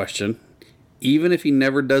asked the question, even if he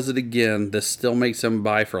never does it again, this still makes him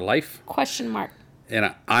bi for life? Question mark.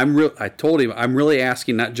 And I told him, I'm really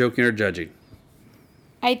asking, not joking or judging.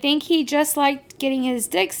 I think he just liked getting his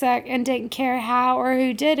dick sucked and didn't care how or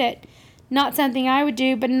who did it. Not something I would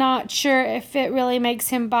do, but not sure if it really makes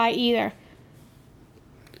him bi either.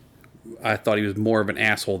 I thought he was more of an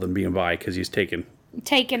asshole than being bi because he's taking Not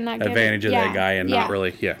giving. advantage of that guy and not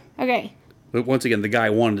really, Okay. But once again, the guy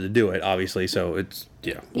wanted to do it, obviously, so it's,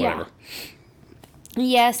 whatever.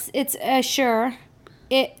 Yes, it's sure.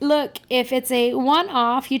 Look, if it's a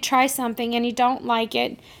one-off, you try something and you don't like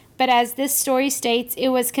it, but as this story states, it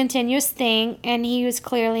was a continuous thing and he was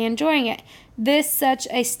clearly enjoying it. This such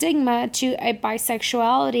a stigma to a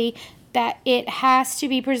bisexuality that it has to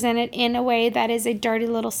be presented in a way that is a dirty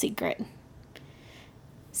little secret.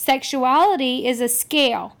 Sexuality is a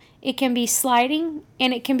scale. It can be sliding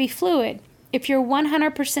and it can be fluid. If you're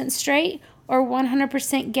 100% straight or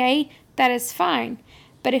 100% gay, that is fine.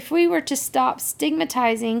 But if we were to stop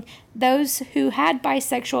stigmatizing those who had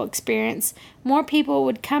bisexual experience, more people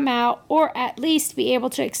would come out or at least be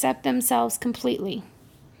able to accept themselves completely.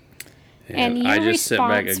 And your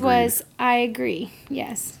response was, I agree.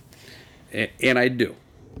 Yes. And I do.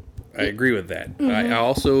 I agree with that. Mm-hmm.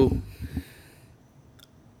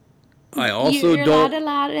 I also You're don't...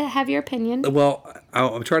 allowed to have your opinion. Well,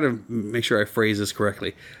 I'm trying to make sure I phrase this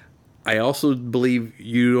correctly. I also believe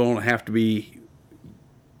you don't have to be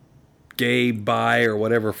gay, bi, or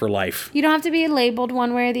whatever for life. You don't have to be labeled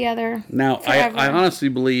one way or the other. Now, I honestly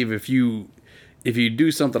believe if you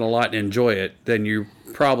do something a lot and enjoy it, then you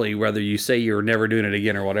probably, whether you say you're never doing it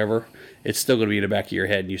again or whatever, it's still going to be in the back of your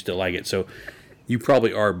head and you still like it. So you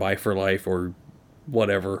probably are bi for life or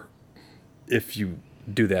whatever if you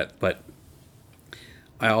do that. But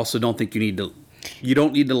I also don't think you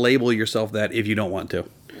don't need to label yourself that if you don't want to.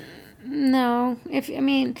 No.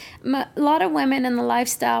 A lot of women in the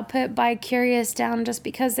lifestyle put bi-curious down just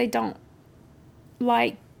because they don't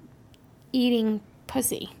like eating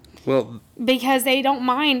pussy. Well, because they don't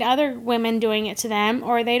mind other women doing it to them,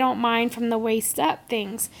 or they don't mind from the waist up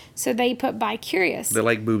things. So they put bi-curious. They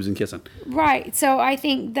like boobs and kissing. Right. So I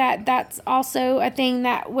think that that's also a thing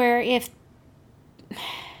that where if...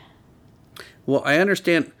 Well, I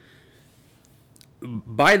understand.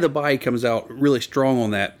 By the Bi comes out really strong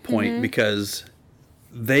on that point because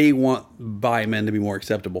they want bi men to be more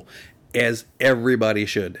acceptable, as everybody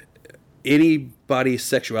should. Anybody's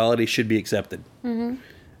sexuality should be accepted. Mm-hmm.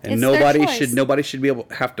 And nobody should be able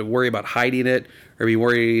have to worry about hiding it or be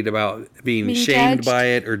worried about being shamed judged by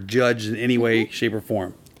it or judged in any way, shape, or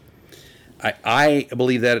form. I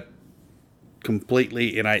believe that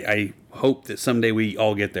completely, and I hope that someday we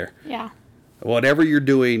all get there. Yeah. Whatever you're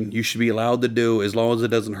doing, you should be allowed to do as long as it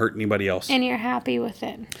doesn't hurt anybody else. And you're happy with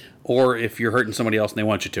it. Or if you're hurting somebody else and they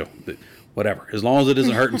want you to. But whatever. As long as it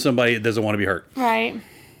isn't hurting somebody that doesn't want to be hurt. Right.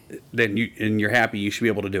 Then you're happy, you should be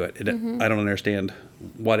able to do it. I don't understand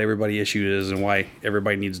what everybody's issue is and why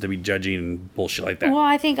everybody needs to be judging and bullshit like that. Well,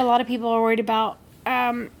 I think a lot of people are worried about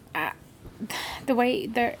the way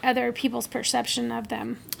their other people's perception of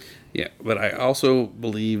them. Yeah, but I also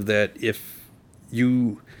believe that if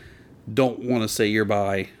you don't want to say you're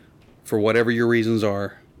bi for whatever your reasons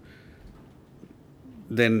are,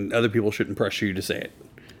 then other people shouldn't pressure you to say it.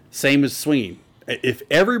 Same as swinging. If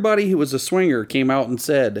everybody who was a swinger came out and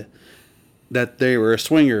said that they were a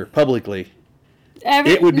swinger publicly,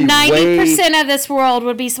 it would be 90% of this world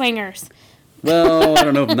would be swingers. Well, I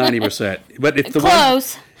don't know if 90%, but if the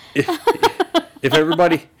close. if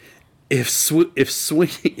everybody, if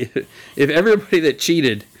everybody that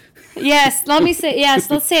cheated Yes, let me say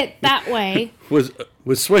let's say it that way. was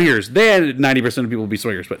swingers, then 90% of people would be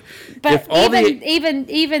swingers. But But if all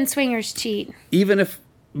even swingers cheat.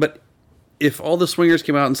 If all the swingers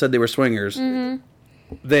came out and said they were swingers, then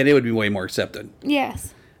it would be way more accepted.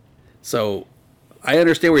 Yes. So I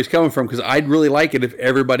understand where he's coming from, because I'd really like it if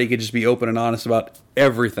everybody could just be open and honest about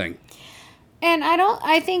everything. And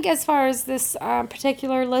I think as far as this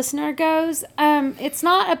particular listener goes, it's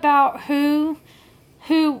not about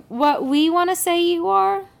what we want to say you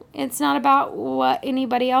are. It's not about what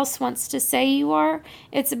anybody else wants to say you are.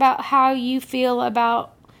 It's about how you feel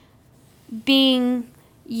about being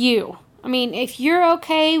you. I mean, if you're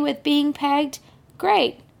okay with being pegged,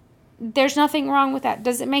 great. There's nothing wrong with that.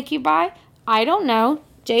 Does it make you bi? I don't know.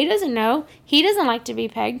 Jay doesn't know. He doesn't like to be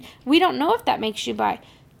pegged. We don't know if that makes you bi.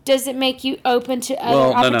 Does it make you open to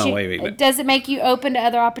other opportunities? Wait. Does it make you open to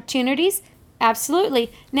other opportunities?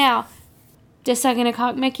 Absolutely. Now, does sucking a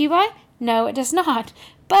cock make you bi? No, it does not.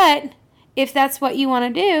 But if that's what you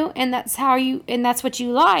want to do, and that's what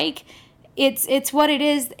you like, it's what it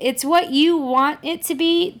is. It's what you want it to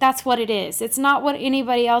be. That's what it is. It's not what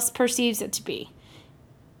anybody else perceives it to be.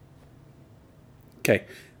 Okay.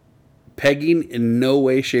 Pegging in no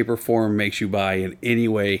way, shape, or form makes you bi in any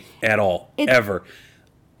way at all. Ever.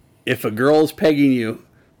 If a girl is pegging you,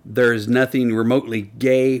 there's nothing remotely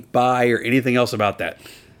gay, bi, or anything else about that.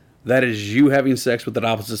 That is you having sex with the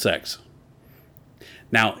opposite sex.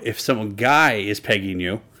 Now, if some guy is pegging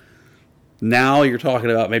you, now you're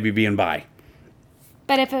talking about maybe being bi.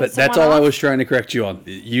 But that's all I was trying to correct you on.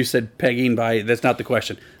 You said pegging bi. That's not the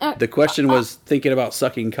question. The question was thinking about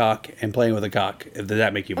sucking cock and playing with a cock. Does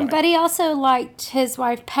that make you bi? But he also liked his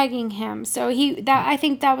wife pegging him. So I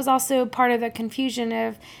think that was also part of the confusion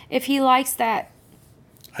of if he likes that.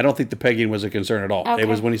 I don't think the pegging was a concern at all. Okay. It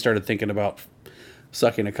was when he started thinking about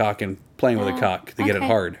sucking a cock and playing with a cock to get it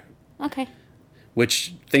hard. Okay.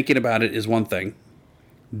 Which, thinking about it is one thing.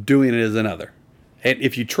 Doing it is another. And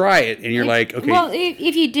if you try it and you're like, okay. Well,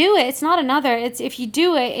 if you do it, it's not another. It's if you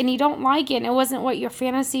do it and you don't like it and it wasn't what your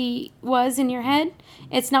fantasy was in your head,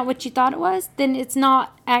 it's not what you thought it was, then it's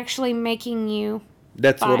not actually making you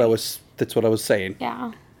That's bi. what I was saying.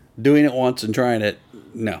 Yeah. Doing it once and trying it,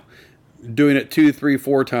 no. Doing it 2, 3,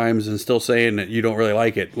 4 times and still saying that you don't really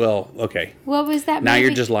like it, well, okay. What was that Now movie?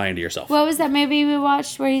 you're just lying to yourself. What was that movie we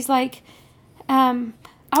watched where he's like,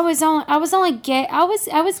 I was only gay. I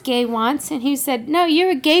was gay once, and he said, "No, you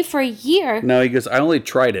were gay for a year." No, he goes, I only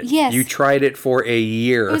tried it. Yes. You tried it for a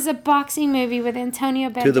year. It was a boxing movie with Antonio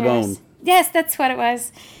Banderas. To the bone. Yes, that's what it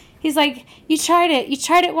was. He's like, you tried it. You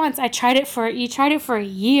tried it once. You tried it for a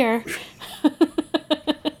year.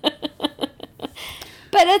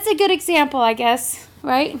 But it's a good example, I guess,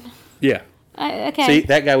 right? Yeah. Okay. See,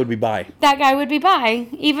 that guy would be bi. That guy would be bi.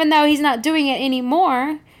 Even though he's not doing it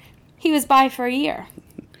anymore, he was bi for a year.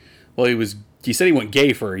 Well, he said he went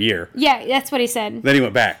gay for a year. Yeah, that's what he said. Then he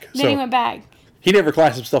went back. Then he went back. He never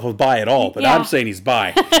classed himself as bi at all, but Yeah. I'm saying he's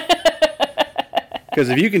bi. Because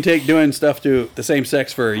if you can take doing stuff to the same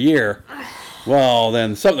sex for a year, well,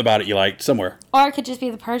 then something about it you liked somewhere. Or it could just be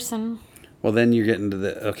the person. Well, then you're getting to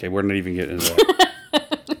the... Okay, we're not even getting into that.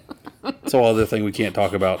 It's all other thing we can't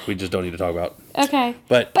talk about. We just don't need to talk about. Okay.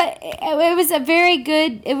 But it was a very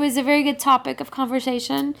good topic of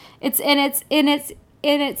conversation. It's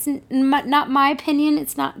not my opinion.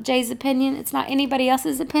 It's not Jay's opinion. It's not anybody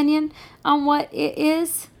else's opinion on what it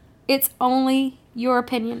is. It's only your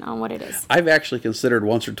opinion on what it is. I've actually considered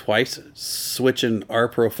once or twice switching our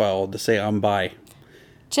profile to say I'm bi.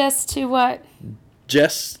 Just to what?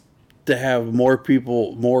 Just to have more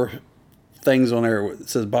people, more things on there that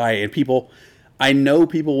says bi. And people, I know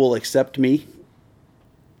people will accept me.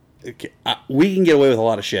 We can get away with a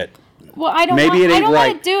lot of shit. Well, I don't Maybe want, it I ain't don't right.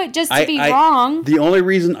 want to do it just to be wrong. The only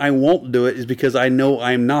reason I won't do it is because I know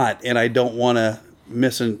I'm not, and I don't want to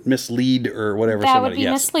mislead or whatever. That somebody. would be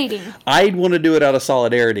misleading. I'd want to do it out of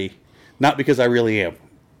solidarity, not because I really am.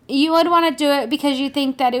 You would want to do it because you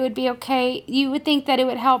think that it would be okay. You would think that it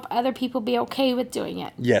would help other people be okay with doing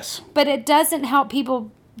it. Yes. But it doesn't help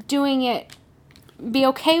people doing it be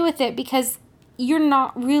okay with it because you're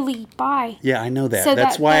not really bi. Yeah, I know that. So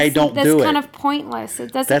that's why I don't do it. That's kind of pointless.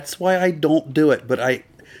 It doesn't. That's why I don't do it. But I'd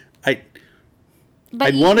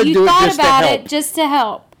But want to you do it thought just to about help. it just to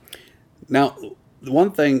help. Now, the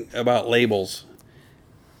one thing about labels,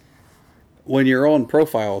 when you're on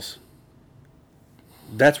profiles,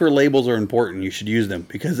 that's where labels are important. You should use them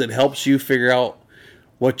because it helps you figure out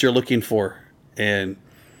what you're looking for and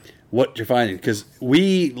what you're finding. Because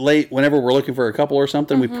whenever we're looking for a couple or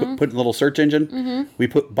something, we put in a little search engine, we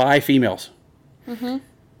put bi females.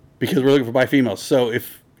 Because we're looking for bi females. So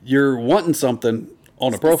if you're wanting something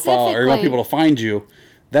on a profile or you want Specifically. people to find you,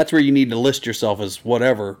 that's where you need to list yourself as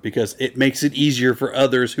whatever, because it makes it easier for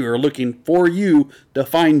others who are looking for you to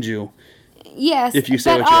find you. Yes, If you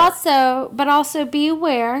say but what you are. also be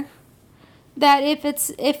aware that if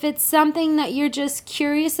it's something that you're just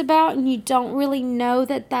curious about and you don't really know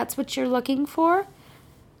that that's what you're looking for,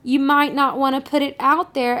 you might not want to put it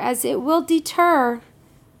out there, as it will deter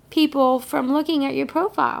people from looking at your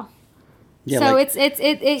profile. Yeah, so like, it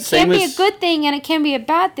can same be a as- good thing and it can be a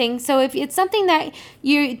bad thing. So if it's something that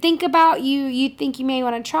you think about, you think you may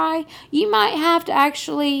want to try, you might have to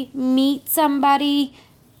actually meet somebody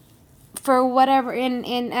for whatever in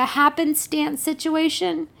a happenstance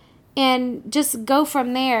situation, and just go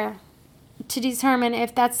from there to determine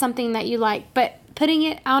if that's something that you like. But putting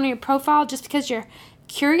it on your profile just because you're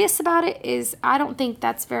curious about it is, I don't think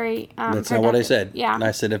that's very That's not what I productive. said. Yeah.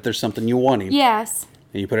 I said if there's something you wanting, Yes.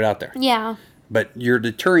 and you put it out there. Yeah. But your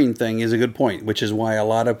deterring thing is a good point, which is why a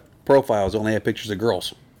lot of profiles only have pictures of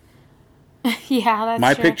girls. Yeah, that's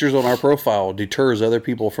My true. pictures on our profile deters other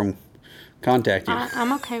people from contacting.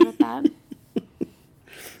 I'm okay with that.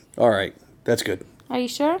 All right, that's good. Are you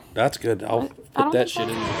sure? That's good. I'll I put don't that think shit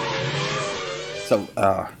in there. So,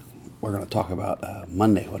 we're going to talk about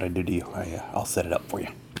Monday, what I do to you. I'll set it up for you.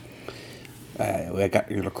 I got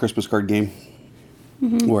your little Christmas card game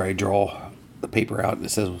where I draw the paper out and it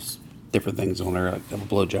says different things on there, like a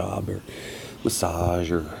blowjob or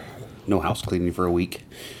massage or no house cleaning for a week.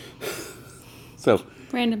 So,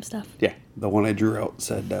 Random stuff. yeah, the one I drew out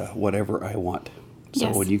said whatever I want. So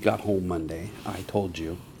Yes. when you got home Monday, I told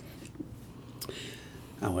you,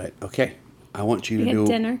 I went, okay, I want you We to had do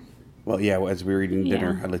dinner. Well, yeah, as we were eating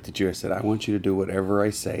dinner, Yeah. I looked at you. I said, I want you to do whatever I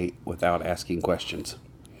say without asking questions.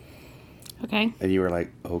 Okay. And you were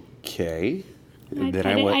like, okay. And I, then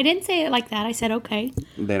I, I didn't, went. I didn't say it like that. I said okay.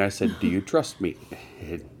 Then I said, do you trust me?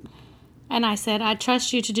 And I said, I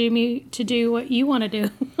trust you to do what you want to do.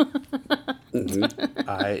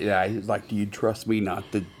 I was like, do you trust me not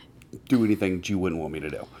to do anything that you wouldn't want me to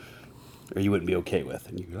do, or you wouldn't be okay with?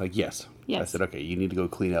 And you were like, yes. Yes. I said, okay, you need to go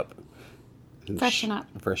clean up, and Freshen up.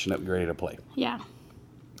 freshen up, get ready to play. Yeah.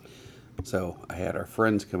 So I had our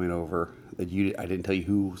friends coming over. I didn't tell you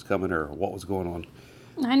who was coming or what was going on.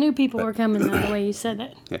 I knew people were coming though, the way you said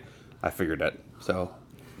it. Yeah, I figured that. So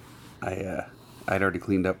I'd already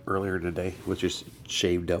cleaned up earlier today, was just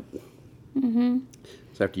shaved up. Mm-hmm.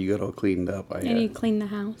 So after you got all cleaned up, And you cleaned the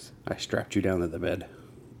house. I strapped you down to the bed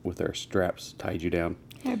with our straps, tied you down.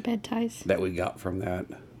 Our bed ties. That we got from that.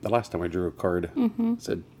 The last time I drew a card,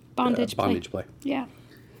 said Bondage play. bondage play. Yeah.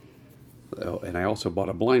 So, and I also bought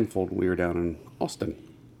a blindfold when we were down in Austin.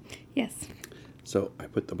 Yes. So I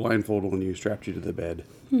put the blindfold on you, strapped you to the bed.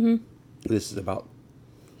 Mm-hmm. This is about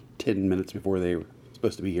 10 minutes before they were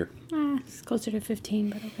supposed to be here. It's closer to 15,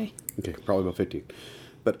 but okay. Okay, probably about 15.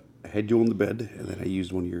 But I had you on the bed, and then I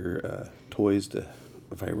used one of your toys to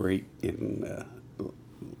vibrate and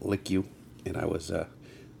lick you. And I was,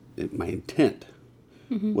 my intent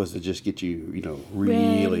was to just get you,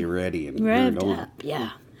 really ready and Revved turned on. up.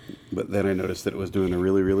 Yeah. But then I noticed that it was doing a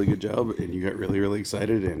really, really good job, and you got really, really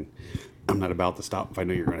excited. And I'm not about to stop if I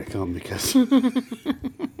know you're going to come because.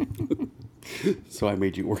 So I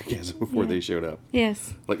made you orgasm before they showed up.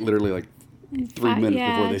 Yes. Like literally, like 3 minutes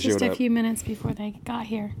before they showed just a up. few minutes before they got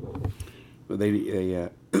here. But they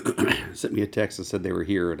sent me a text and said they were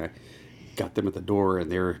here, and I got them at the door,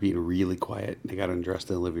 and they were being really quiet. They got undressed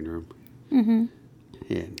in the living room. Mm-hmm.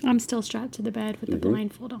 And I'm still strapped to the bed with the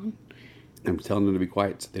blindfold on. I'm telling them to be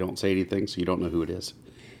quiet so they don't say anything, so you don't know who it is.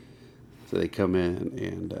 So they come in,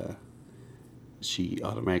 and she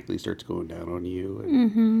automatically starts going down on you,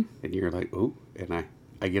 and you're like, oh, and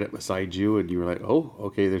I get up beside you, and you were like, oh,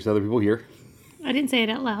 okay, there's other people here. I didn't say it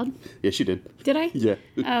out loud. Yes, you did. Did I? Yeah.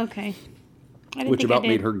 Oh, okay. I didn't Which think I about did.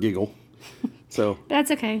 made her giggle. So That's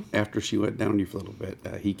okay. after she went down on you for a little bit,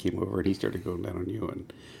 he came over and he started going down on you,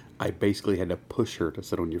 and I basically had to push her to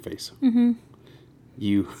sit on your face. Mm-hmm.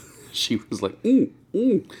 She was like,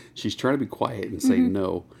 She's trying to be quiet and say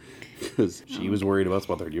no, because she was worried about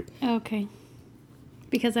smothering you. Okay.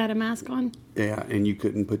 Because I had a mask on? Yeah, and you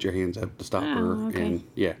couldn't put your hands up to stop her, okay. and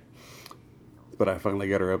yeah. But I finally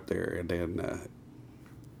got her up there, and then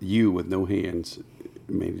you, with no hands,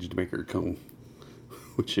 managed to make her come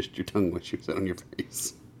with just your tongue when she was on your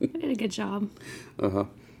face. I did a good job.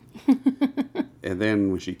 And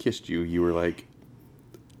then when she kissed you, you were like,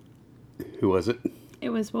 who was it? It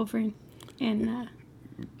was Wolverine and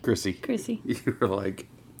Chrissy. Chrissy. You were like,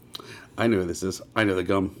 I know who this is. I know the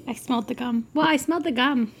gum. I smelled the gum. Well, I smelled the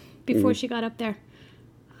gum before she got up there.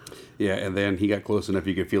 Yeah, and then he got close enough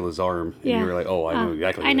you could feel his arm, and Yeah. you were like, "Oh, I know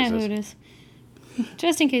exactly I who know this who it is.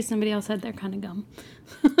 Just in case somebody else said they're kind of gum.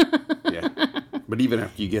 Yeah, but even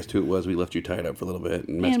after you guessed who it was, we left you tied up for a little bit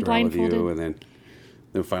and messed And around with you, blindfolded. and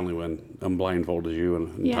then finally when unblindfolded you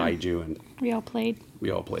and Yeah. tied you, and We all played. we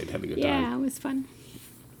all played, had a good Yeah, time. it was fun.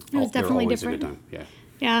 It Oh, was they were definitely always different. a good time. Yeah.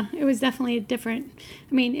 Yeah, it was definitely different.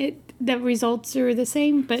 I mean, the results are the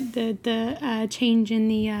same, but the change in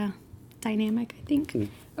the dynamic, I think,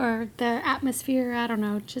 or the atmosphere. I don't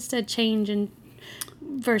know, just a change in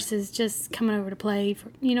versus just coming over to play.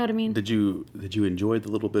 You know what I mean? Did you enjoy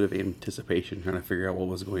the little bit of anticipation, trying to figure out what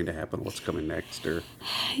was going to happen, what's coming next, or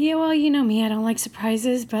Yeah, well, you know me, I don't like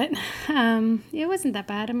surprises, but it wasn't that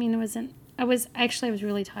bad. I mean, it wasn't. I was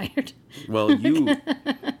really tired, well, you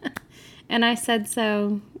and I said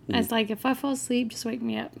so. I was like, if I fall asleep, just wake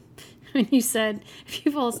me up. And you said, if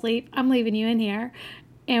you fall asleep, I'm leaving you in here,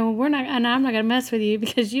 and I'm not gonna mess with you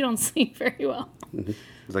because you don't sleep very well.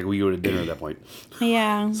 it's like we go to dinner at that point.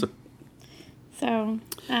 Yeah. So So,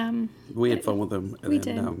 we had fun with them. And We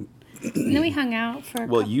then, did. And then we hung out for.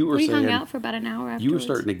 Well, you were we hung saying- out for about an hour afterwards. You were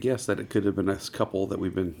starting to guess that it could have been this couple that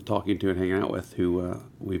we've been talking to and hanging out with who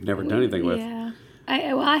we've never done anything with. Yeah.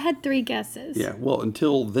 I had 3 guesses. Yeah, well,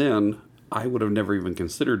 until then, I would have never even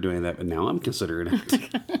considered doing that, but now I'm considering it.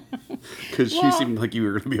 Because you Well- seemed like you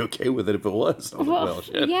were going to be okay with it if it was. I was like, well,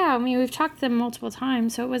 shit. yeah. I mean, we've talked to them multiple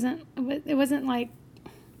times, so it wasn't like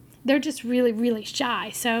they're just really, really shy.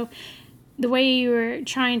 So the way you were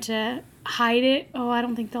trying to hide it, I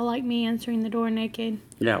don't think they'll like me answering the door naked.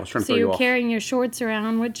 Yeah, I was trying to So throw you you were off. carrying your shorts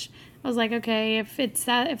around, which I was like, okay, if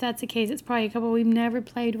that's the case, it's probably a couple we've never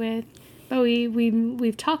played with, but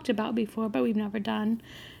we've talked about before, but we've never done,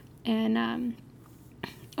 and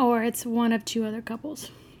or it's one of 2 other couples.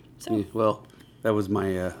 So Yeah, well, that was my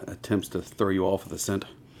attempts to throw you off with the scent.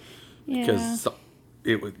 yeah, Because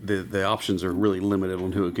the options are really limited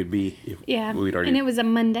on who it could be. If yeah, we'd already, and it was a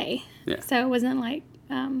Monday, Yeah. so it wasn't like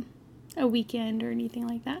a weekend or anything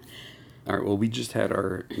like that. All right, well, we just had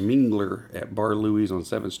our mingler at Bar Louie's on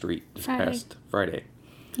 7th Street this Friday. past Friday.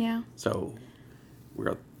 Yeah, So we're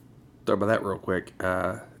going to talk about that real quick.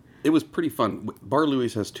 It was pretty fun. Bar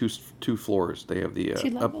Louie's has two floors. They have the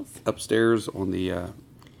 2 levels. upstairs on the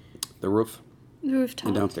roof The rooftop.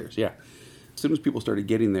 and downstairs. Yeah. As soon as people started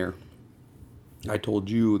getting there, I told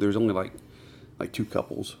you there's only like 2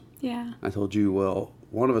 couples. Yeah, I told you, well,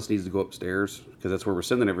 one of us needs to go upstairs because that's where we're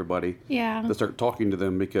sending everybody yeah. to start talking to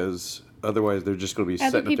them because otherwise they're just going to be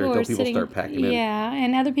Other sitting up there people until were people sitting. start packing in. Yeah,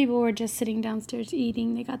 and other people were just sitting downstairs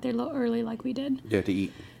eating. They got there a little early, like we did. Yeah, to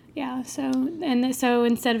eat. Yeah, so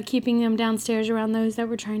instead of keeping them downstairs around those that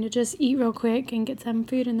were trying to just eat real quick and get some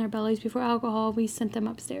food in their bellies before alcohol, we sent them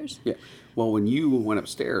upstairs. Yeah. Well, when you went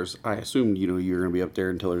upstairs, I assumed, you were going to be up there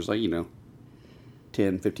until there's 10,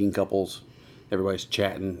 15 couples. Everybody's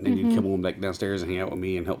chatting, and you'd come on back downstairs and hang out with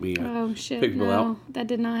me and help me Oh shit! pick people No, out. that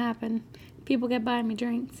did not happen. People kept buying me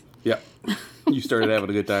drinks. Yeah. You started having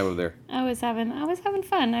a good time over there. I was having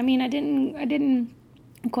fun. I mean, I didn't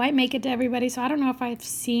quite make it to everybody, so I don't know if I've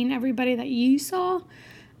seen everybody that you saw.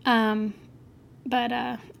 But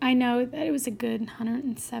I know that it was a good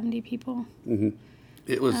 170 people.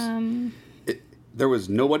 It was. There was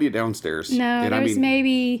nobody downstairs. No, And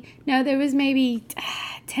there was maybe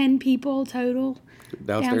 10 people total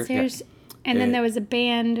downstairs. And then And- there was a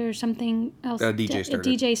band or something else. A DJ started. A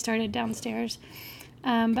DJ started downstairs.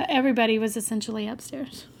 But everybody was essentially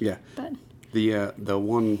upstairs. Yeah. But The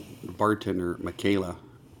one bartender, Michaela,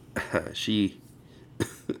 she.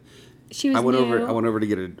 she was I went new. over to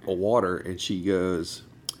get a water, and she goes,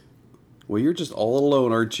 "Well, you're just all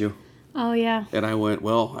alone, aren't you?" Oh, yeah. And I went,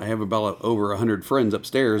 "Well, I have about over 100 friends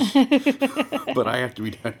upstairs, but I have to be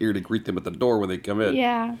down here to greet them at the door when they come in."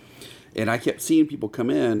 Yeah. And I kept seeing people come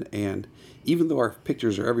in, and even though our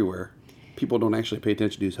pictures are everywhere, people don't actually pay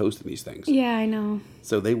attention to who's hosting these things. Yeah, I know.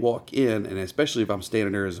 So they walk in, and especially if I'm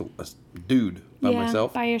standing there as a dude by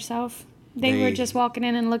myself, By yourself. They were They- just walking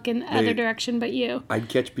in and looking other direction but you. I'd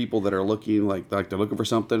catch people that are looking like they're looking for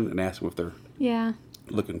something and ask them if they're Yeah.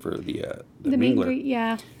 looking for the The meet and mingler. greet,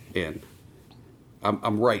 yeah. And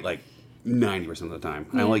I'm right like 90% of the time.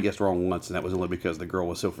 I Yeah. only guessed wrong once, and that was only because the girl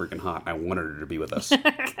was so freaking hot. I wanted her to be with us.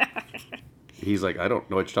 He's like, "I don't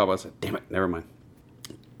know what you're talking about." I said, "Damn it, never mind."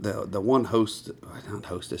 The one host, not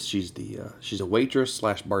hostess, she's a waitress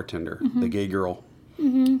 / bartender, the gay girl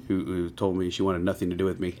who told me she wanted nothing to do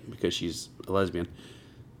with me because she's a lesbian.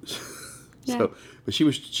 Yeah. So, but she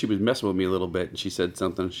was messing with me a little bit, and she said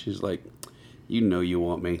something. She's like, "You know you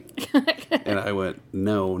want me," and I went,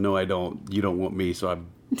 "No, I don't. You don't want me, so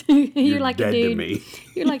You're like dead a dude. to me."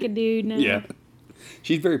 You're like a dude now. Yeah,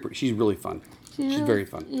 she's very she's really fun. She's very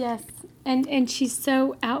fun. Yes. And she's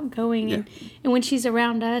so outgoing. And when she's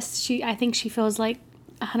around us, I think she feels like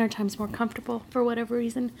 100 times more comfortable for whatever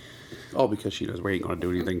reason. Oh, because she knows we ain't going to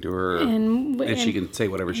do anything to her. And she can say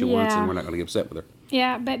whatever she wants, and we're not going to get upset with her.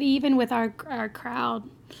 Yeah, but even with our crowd,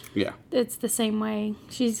 it's the same way.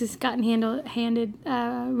 She's just gotten handed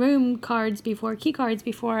room cards before, key cards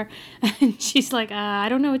before, and she's like, I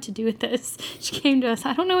don't know what to do with this. She came to us,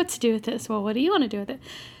 I don't know what to do with this. Well, what do you want to do with it?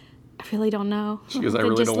 I really don't know. She goes, I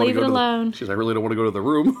really don't want to go alone. She goes, I really don't want to go to the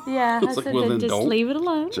room. Yeah, I said, well, then just don't. Leave it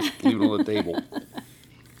alone. Just leave it on the table.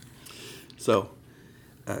 So,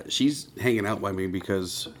 she's hanging out by me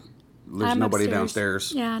because there's nobody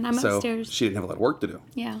downstairs. Yeah, and I'm upstairs. So she didn't have a lot of work to do.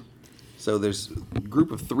 Yeah. So there's a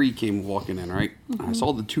group of 3 came walking in, right? Mm-hmm. I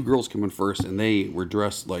saw the 2 girls come in first, and they were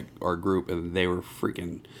dressed like our group, and they were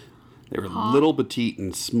hot. Little petite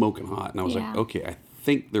and smoking hot. And I was like, okay, I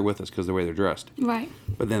think they're with us because of the way they're dressed. Right.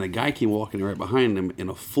 But then a guy came walking right behind them in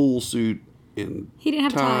a full suit and he didn't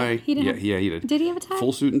have tie. He didn't he did. Did he have a tie?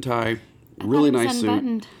 Full suit and tie. Really nice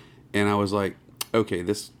suit. And I was like, okay,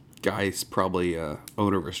 this guy's probably a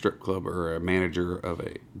owner of a strip club or a manager of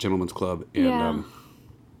a gentleman's club. And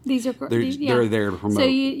these are they're there to promote. So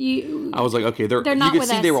you I was like, okay, they're not you could with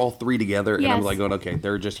see us. they were all 3 together, and I was like, going, okay,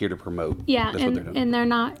 they're just here to promote. Yeah, that's what they're doing.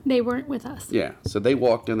 And they weren't with us. Yeah, so they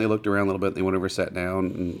walked in, they looked around a little bit, they went over, sat down,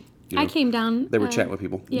 and I came down. They were chatting with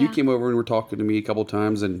people. Yeah. You came over and were talking to me a couple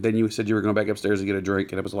times, and then you said you were going back upstairs to get a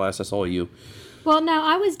drink, and it was the last I saw you. Well, no,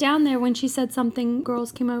 I was down there when she said something.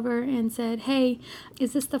 Girls came over and said, "Hey,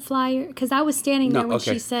 is this the flyer?" Because I was standing there when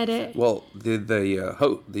she said it. Well,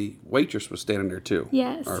 the waitress was standing there too.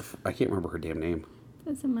 Yes. Or, I can't remember her damn name.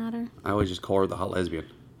 Doesn't matter. I always just call her the hot lesbian.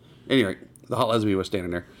 Anyway, the hot lesbian was standing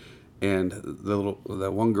there, and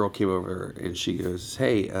the one girl came over and she goes,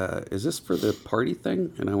 "Hey, is this for the party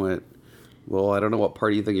thing?" And I went, "Well, I don't know what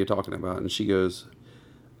party thing you're talking about." And she goes,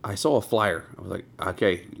 I saw a flyer. I was like,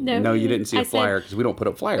 okay, no, you didn't see a flyer because we don't put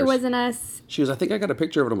up flyers. It wasn't us. She goes, I think I got a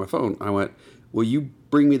picture of it on my phone. I went, well, you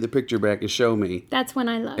bring me the picture back and show me. That's when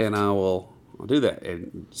I left. And I'll do that.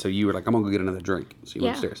 And so you were like, I'm going to go get another drink. So you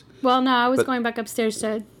went upstairs. Well, no, I was going back upstairs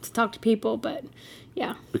to talk to people, but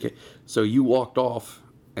yeah. Okay. So you walked off,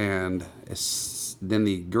 and then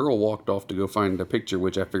the girl walked off to go find a picture,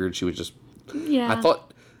 which I figured she was just... Yeah.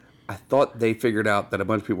 I thought they figured out that a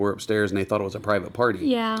bunch of people were upstairs and they thought it was a private party.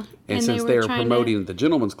 Yeah. And since they were promoting the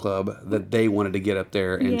gentleman's club, that they wanted to get up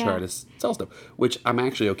there and try to sell stuff, which I'm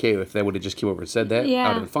actually okay with. If they would have just came over and said that, I would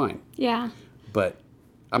have been fine. Yeah. But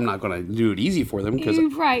I'm not going to do it easy for them because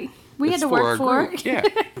we had to work for it. Yeah.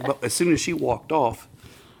 But as soon as she walked off,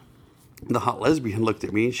 the hot lesbian looked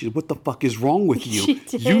at me and she said, what the fuck is wrong with you? She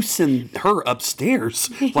did. You send her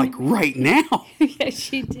upstairs, like right now. Yeah,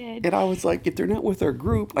 she did. And I was like, if they're not with our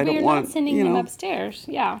group, I don't want... We're not sending them upstairs.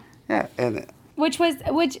 Yeah. Yeah, and... Which,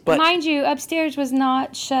 mind you, upstairs was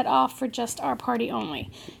not shut off for just our party only.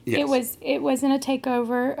 Yes. It wasn't a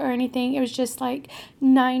takeover or anything. It was just like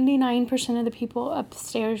 99% of the people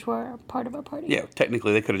upstairs were part of our party. Yeah,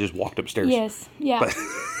 technically they could have just walked upstairs. Yes, yeah. But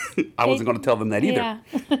I wasn't going to tell them that either.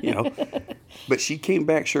 Yeah. But she came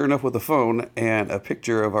back, sure enough, with a phone and a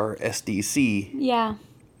picture of our SDC. Yeah.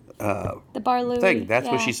 The Bar Louie thing. That's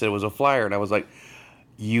what she said was a flyer, and I was like,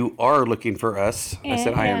 you are looking for us. I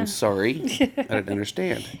said, I am sorry. I didn't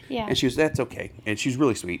understand. Yeah. And she was, that's okay. And she was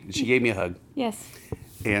really sweet. And she gave me a hug. Yes.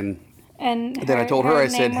 And then I told her, I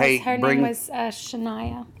said, hey, her name was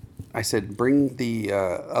Shania. I said, bring the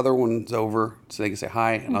other ones over so they can say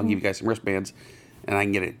hi, and I'll give you guys some wristbands, and I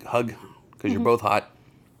can get a hug because you're both hot.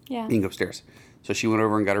 Yeah. You can go upstairs. So she went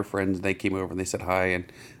over and got her friends, and they came over and they said hi, and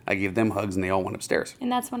I gave them hugs, and they all went upstairs.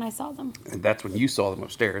 And that's when I saw them. And that's when you saw them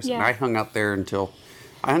upstairs. Yeah. And I hung out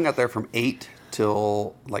there from 8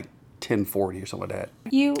 till like 10:40 or something like that.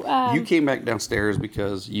 You came back downstairs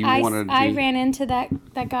because you wanted to... I ran into that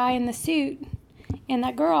guy in the suit and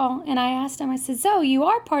that girl, and I asked him, I said, Zoe, you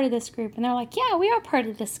are part of this group? And they're like, yeah, we are part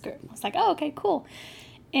of this group. I was like, oh, okay, cool.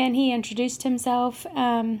 And he introduced himself.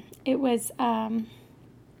 It was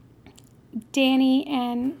Danny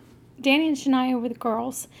and Shania were the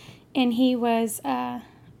girls, and he was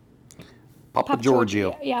Papa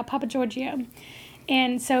Giorgio. Yeah, Papa Giorgio.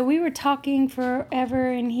 And so we were talking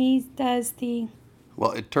forever, and he does the...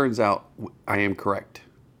 Well, it turns out I am correct.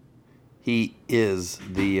 He is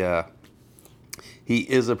a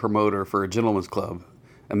promoter for a gentleman's club.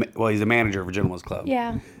 Well, he's a manager of a gentleman's club.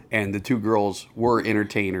 Yeah. And the 2 girls were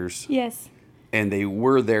entertainers. Yes. And they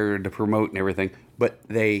were there to promote and everything. But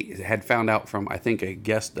they had found out from, I think, a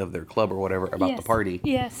guest of their club or whatever about the party.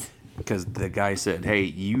 Yes. Because the guy said, hey,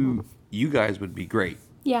 you guys would be great.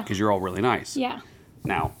 Yeah. Because you're all really nice. Yeah.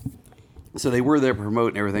 Now, so they were there to promote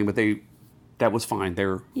and everything, but they that was fine.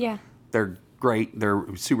 They're great. They're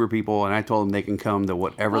super people, and I told them they can come to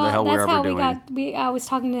whatever the hell we're ever doing. I was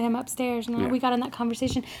talking to him upstairs, and Yeah. we got in that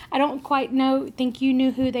conversation. I don't quite think you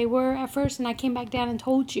knew who they were at first, and I came back down and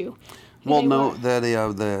told you. Well, no,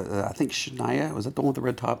 the I think Shania, was that the one with the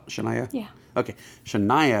red top? Shania? Yeah. Okay.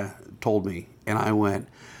 Shania told me, and I went,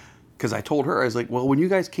 because I told her, I was like, well, when you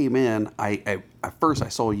guys came in, I at first I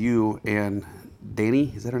saw you and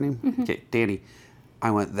Danny, is that her name? Mm-hmm. Okay, Danny.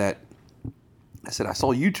 I went that, I said, I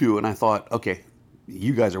saw you two, and I thought, okay,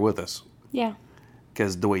 you guys are with us. Yeah.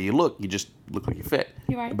 Because the way you just look like you fit.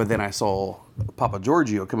 You're right. But then I saw Papa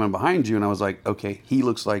Giorgio coming behind you, and I was like, okay, he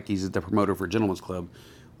looks like he's the promoter for Gentleman's Club,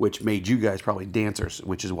 which made you guys probably dancers,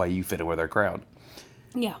 which is why you fit in with our crowd.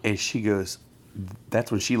 Yeah. And she goes, that's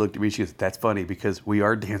when she looked at me, she goes, that's funny because we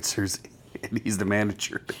are dancers, and he's the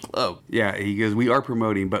manager of the club. Yeah, he goes, we are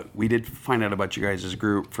promoting, but we did find out about you guys'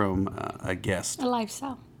 group from a guest. A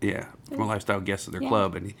lifestyle. Yeah, from a lifestyle guest at their Yeah.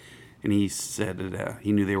 club, and he said that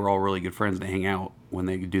he knew they were all really good friends and they hang out when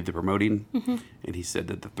they do the promoting, and he said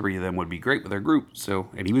that the three of them would be great with their group. So,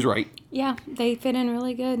 and he was right. Yeah, they fit in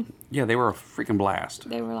really good. Yeah, they were a freaking blast.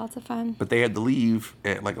 They were lots of fun. But they had to leave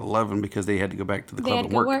at like 11 because they had to go back to the They club had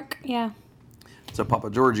and to go work. work. Yeah. So Papa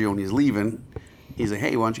Giorgio, when he's leaving, he's like,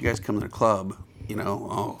 "Hey, why don't you guys come to the club? You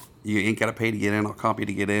know, you ain't got to pay to get in. I'll comp you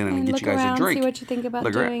to get in and, And get look you guys around, a drink. see what you think about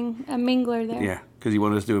Look around." doing a mingler there. Yeah, because he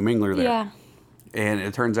wanted us to do a mingler there. Yeah. And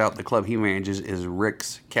it turns out the club he manages is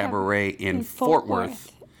Rick's Cabaret in Fort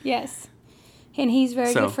Worth, Yes. And he's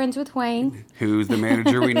very So- good friends with Wayne. who's the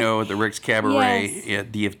manager we know at the Rick's Cabaret Yes.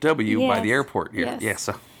 at DFW by the Yes. airport. Yeah, Yes. yeah.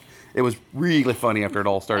 So it was really funny after it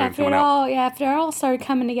all started After coming it out. all started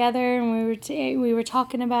coming together, and we were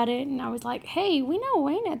talking about it, and I was like, "Hey, we know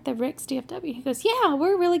Wayne at the Rick's DFW." He goes, "Yeah,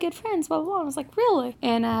 we're really good friends." Blah blah. blah. I was like, "Really?"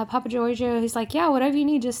 And Papa Giorgio, he's like, "Yeah, whatever you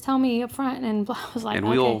need, just tell me up front." And I was like, And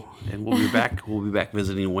 "Okay." we'll be back. We'll be back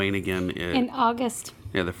visiting Wayne again. In August,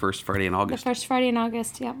 The first Friday in the August. first Friday in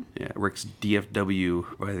August. Yeah, Yeah, Rick's DFW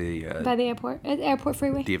by the by the airport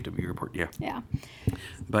freeway. DFW airport. Yeah, Yeah,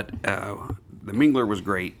 but the Mingler was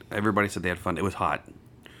great. Everybody said they had fun. It was hot,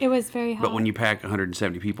 it was very hot. but when you pack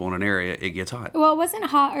 170 people in an area, it gets hot. Well, it wasn't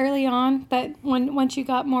hot early on, but once you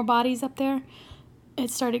got more bodies up there,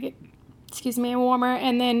 it started to get, warmer,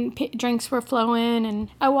 and then drinks were flowing, and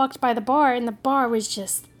I walked by the bar, and the bar was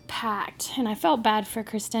just packed, and I felt bad for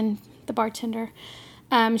Kristen, the bartender.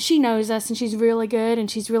 She knows us, and she's really good,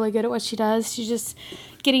 at what she does. She's just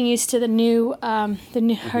getting used to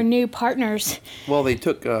her new partners. Well, they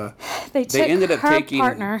took. They took ended up her taking.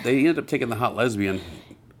 partner. They ended up taking the hot lesbian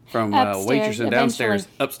from Upstairs, waitress and downstairs,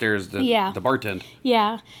 eventually. upstairs the Yeah. the bartend.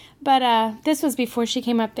 Yeah, but this was before she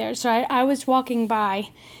came up there. So I was walking by,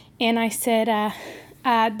 and I said,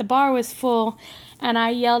 the bar was full, and I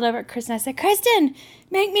yelled over at Kristen. I said, "Kristen,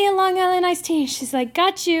 make me a Long Island iced tea." She's like,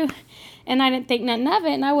 "Got you." And I didn't think nothing of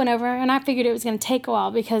it, and I went over, and I figured it was going to take a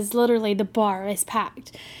while because literally the bar is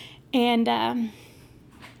packed. And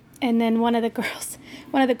then one of the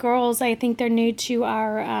girls, I think they're new to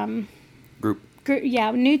our Group.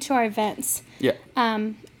 new to our events. Yeah.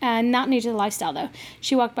 And not new to the lifestyle though.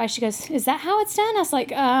 She walked by. She goes, "Is that how it's done?" I was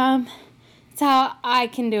like, "It's how I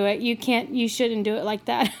can do it. You shouldn't do it like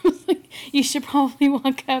that." I was like, "You should probably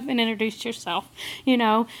walk up and introduce yourself,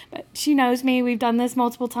 But she knows me. We've done this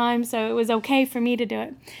multiple times, so it was okay for me to do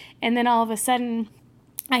it. And then all of a sudden,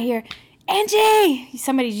 I hear, "Angie!"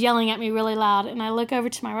 Somebody's yelling at me really loud, and I look over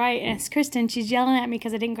to my right, and it's Kristen. She's yelling at me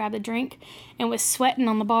because I didn't grab the drink and was sweating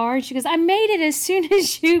on the bar. She goes, "I made it as soon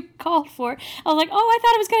as you called for it." I was like, "Oh, I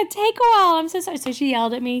thought it was going to take a while. I'm so sorry." So she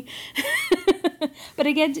yelled at me. But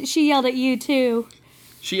again, she yelled at you too.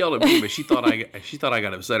 She yelled at me, but she thought I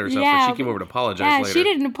got upset herself. Yeah, So she came over to apologize Yeah, later. she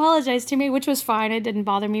didn't apologize to me, which was fine. It didn't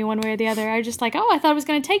bother me one way or the other. I was just like, "Oh, I thought it was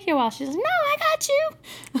going to take you a while." She's like, "No, I got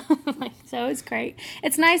you." So it's great.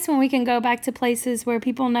 It's nice when we can go back to places where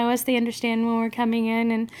people know us. They understand when we're coming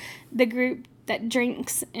in, and the group that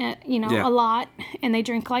drinks, Yeah. a lot, and they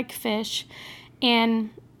drink like fish,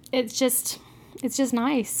 and it's just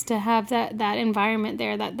nice to have that environment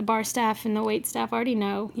there that the bar staff and the wait staff already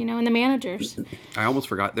know, and the managers. I almost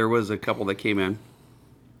forgot. There was a couple that came in,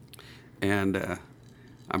 and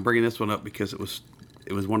I'm bringing this one up because it was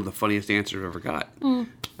one of the funniest answers I've ever got.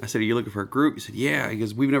 I said, "Are you looking for a group?" He said, "Yeah." He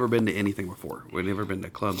goes, "We've never been to anything before. We've never been to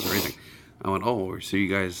clubs or anything." I went, "Oh, so you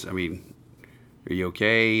guys? I mean, are you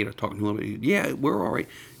okay?" Talking to him a little bit. "Yeah, we're all right."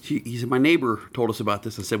 He said, "My neighbor told us about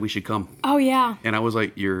this and said we should come." Oh yeah. And I was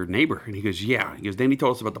like, "Your neighbor?" And he goes, "Yeah." He goes, "Danny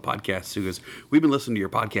told us about the podcast." So he goes, "We've been listening to your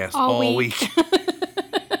podcast all week."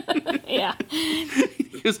 Yeah.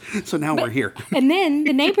 He goes, "So now we're here." And then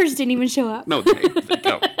the neighbors didn't even show up. No, the neighbor didn't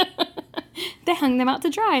come. The hung them out to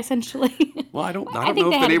dry, essentially. Well, I don't I know think they if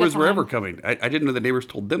had the a good neighbors were time. ever coming. I didn't know the neighbors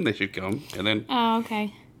told them they should come, and then Oh,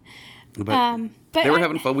 okay. but But they were I-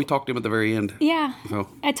 having fun. We talked to them at the very end. Yeah. So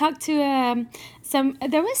I talked to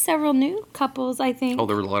there was several new couples, I think.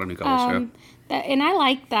 there was a lot of new couples. And I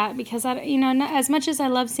like that because not, as much as I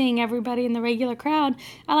love seeing everybody in the regular crowd,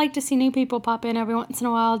 I like to see new people pop in every once in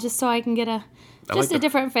a while just so I can get a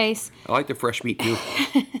different face. I like the fresh meat too.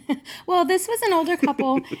 Well, this was an older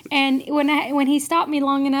couple, and when he stopped me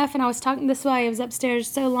long enough, and I was talking this way, I was upstairs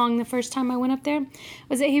so long the first time I went up there,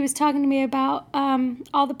 was that he was talking to me about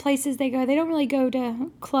all the places they go. They don't really go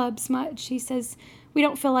to clubs much. He says we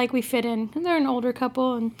don't feel like we fit in. And they're an older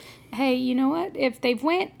couple, and hey, you know what? If they've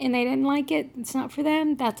went and they didn't like it, it's not for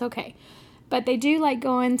them. That's okay. But they do like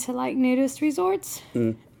going to like nudist resorts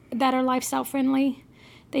that are lifestyle friendly.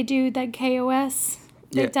 They do that KOS.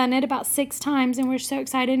 They've Yeah. done it about 6 times, and we're so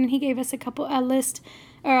excited. And he gave us a couple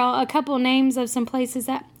names of some places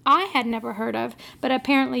that I had never heard of, but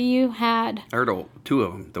apparently you had. I heard of 2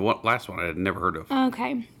 of them. The last one I had never heard of.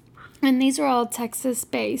 Okay, and these are all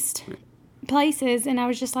Texas-based places, and I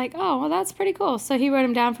was just like, oh, well, that's pretty cool. So he wrote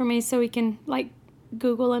them down for me so we can like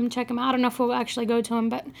Google them, check them out. I don't know if we'll actually go to them,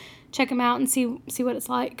 but check them out and see what it's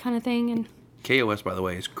like, kind of thing. And KOS, by the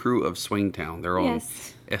way, is Crew of Swingtown. They're on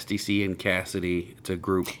Yes. SDC and Cassidy. It's a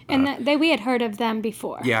group. and we had heard of them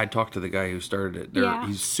before. Yeah, I talked to the guy who started it. Yeah.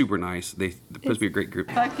 He's super nice. They're supposed to be a great group.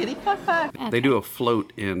 Okay. They do a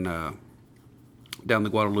float in down the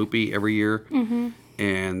Guadalupe every year,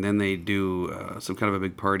 and then they do some kind of a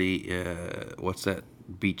big party. What's that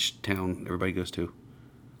beach town everybody goes to?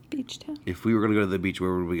 Beach Town. If we were going to go to the beach,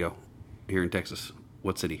 where would we go? Here in Texas,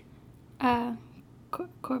 what city?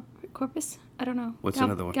 Corpus? I don't know. What's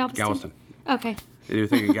another one? Galveston. Okay. They do a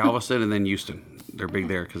thing in Galveston and then Houston. They're big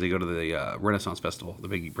there because they go to the Renaissance Festival, the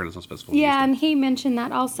big Renaissance Festival. in Yeah, Houston. and he mentioned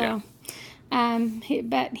that also.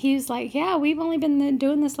 But he was like, yeah, we've only been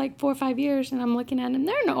doing this like 4 or 5 years, and I'm looking at them.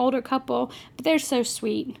 They're an older couple, but they're so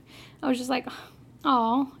sweet. I was just like,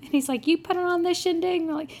 oh. And he's like, you put on this shindig?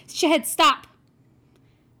 And I'm like, Shahid, stop.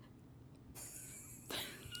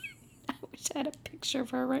 I wish I had a picture of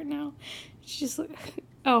her right now. She's like,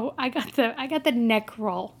 oh, I got the neck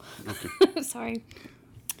roll. Okay. Sorry.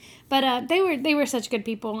 But they were such good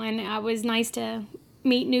people, and it was nice to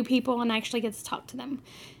meet new people and actually get to talk to them.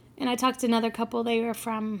 And I talked to another couple. They were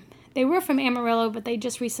from Amarillo, but they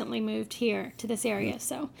just recently moved here to this area.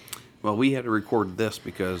 So, Well, we had to record this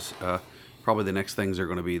because probably the next things are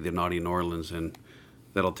going to be the Naughty New Orleans, and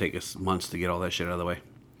that'll take us months to get all that shit out of the way.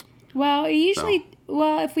 well,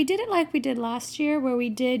 if we did it like we did last year, where we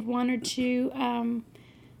did 1 or 2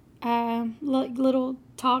 little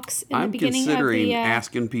talks in the I'm beginning of considering the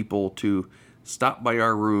asking people to stop by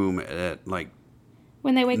our room at like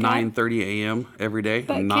when they wake up. 9:30 a.m. every day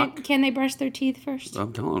But and knock. can they brush their teeth first?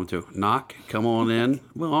 I'm telling them to knock, come on in.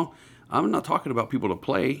 Well, I'm not talking about people to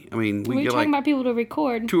play. I mean, we We're get talking like about people to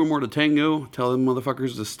record. 2 or more to tango. Tell them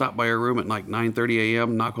motherfuckers to stop by our room at like 9:30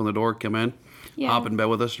 a.m. Knock on the door, come in, Yeah. hop in bed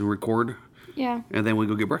with us and record, Yeah. and then we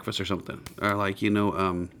go get breakfast or something. Or like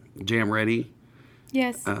Jam Ready.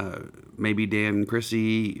 Yes. Maybe Dan and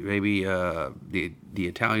Chrissy, maybe the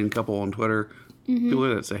Italian couple on Twitter.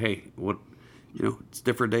 People that say, hey, it's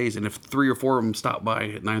different days. And if 3 or 4 of them stop by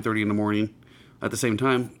at 9:30 in the morning at the same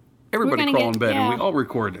time, everybody gonna crawl get- in bed and yeah. we all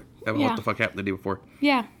record about Yeah. what the fuck happened the day before.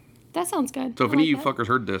 Yeah, that sounds good. So if I any of like you that. fuckers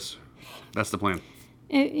heard this, that's the plan.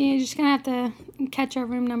 You're just gonna have to catch our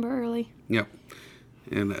room number early. Yep.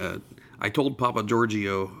 And I told Papa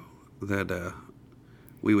Giorgio that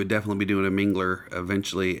we would definitely be doing a mingler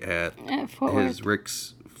eventually at Fort his Worth.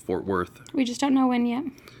 Rick's Fort Worth. We just don't know when yet,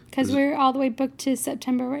 because we're all the way booked to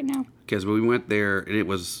September right now. Because we went there and it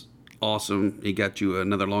was awesome. He got you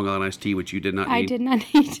another Long Island iced tea, which you did not need. I did not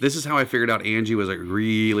need. This is how I figured out Angie was like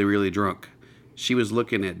really, really drunk. She was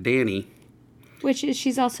looking at Danny.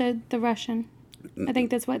 She's also the Russian. I think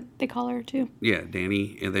that's what they call her too. Yeah,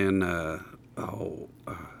 Danny. And then,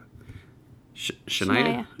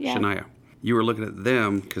 Shania. Yeah. Shania. You were looking at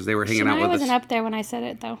them because they were hanging out Shania with wasn't us. up there when I said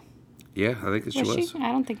it though. Yeah, I think that she Was was. she?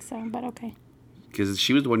 I don't think so, but okay. Because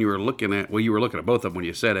she was the one you were looking at. Well, you were looking at both of them when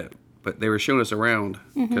you said it, but they were showing us around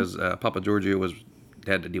Mm-hmm. because Papa Giorgio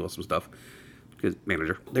had to deal with some stuff. Because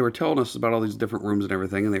manager, they were telling us about all these different rooms and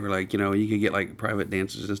everything, and they were like, you could get like private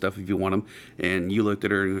dances and stuff if you want them. And you looked at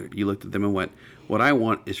her, and you looked at them, and went, "What I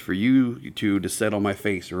want is for you two to sit on my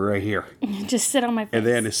face right here." Just sit on my face. And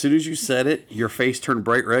then as soon as you said it, your face turned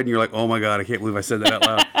bright red, and you're like, "Oh my god, I can't believe I said that out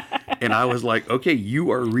loud." And I was like, "Okay, you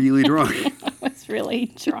are really drunk." I was really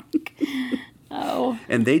drunk. Oh.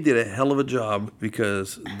 And they did a hell of a job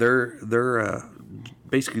because their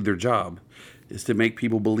basically their job is to make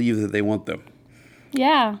people believe that they want them.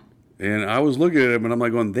 Yeah. And I was looking at them and I'm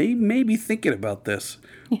like going, they may be thinking about this.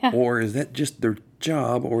 Yeah. Or is that just their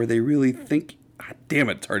job? Or they really think, ah, damn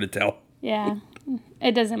it, it's hard to tell. Yeah.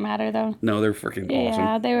 It doesn't matter though. No, they're freaking Yeah,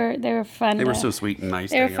 awesome. they were fun. They were so sweet and nice.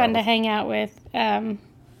 They were hang fun out to with. hang out with.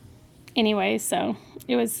 Anyway, so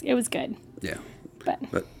it was good. Yeah.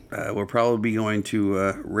 But We'll probably be going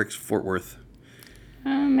to Rick's Fort Worth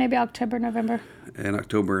maybe October, November. in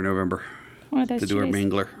October or November One of those to do 2 our days.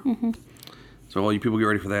 mangler. Mm-hmm. So all you people get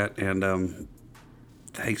ready for that. And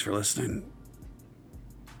thanks for listening.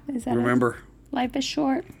 Is that Remember. it? Life is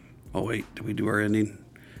short. Oh, wait. Did we do our ending?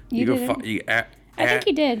 You go didn't. I at, think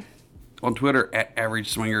you did. on Twitter at Average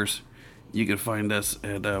Swingers. You can find us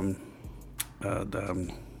at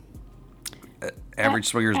AverageSwingers.com. At Average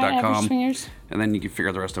Swingers. And then you can figure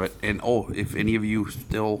out the rest of it. And if any of you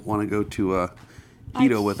still want to go to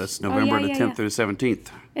Hito with us, November yeah, the yeah, 10th yeah. through the 17th,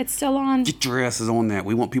 It's still on. get your asses on that.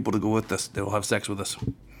 We want people to go with us. They'll have sex with us.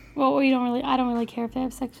 Well, I don't really care if they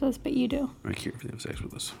have sex with us, but you do. I care if they have sex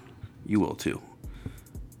with us. You will too.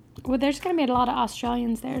 Well, there's gonna be a lot of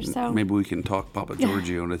Australians there, so Maybe we can talk Papa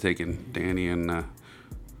Giorgio into taking Danny and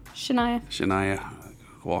Shania. Shania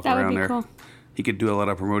walk That would around be there. cool. He could do a lot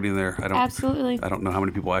of promoting there. Absolutely. I don't know how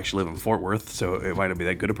many people actually live in Fort Worth, so it might not be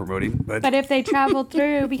that good at promoting. But if they travel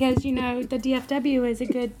through, because the DFW is a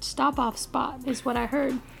good stop-off spot, is what I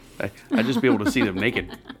heard. I'd just be able to see them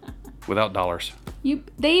naked without dollars.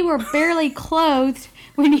 They were barely clothed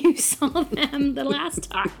when you saw them the last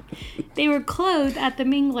time. They were clothed at the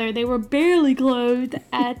Mingler. They were barely clothed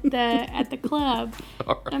at the club.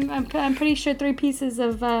 Right. I'm pretty sure 3 pieces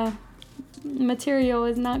of material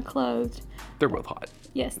is not clothed. They're both hot.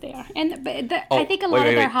 Yes, they are. And I think a lot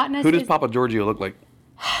of their hotness Who does is Papa Giorgio look like?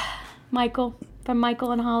 Michael, from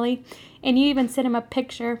Michael and Holly. And you even sent him a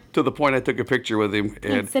picture. To the point I took a picture with him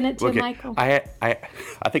and sent it to look Michael. I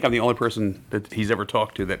think I'm the only person that he's ever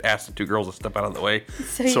talked to that asked the 2 girls to step out of the way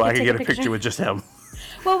So you so I could could take get a a picture picture? with just him.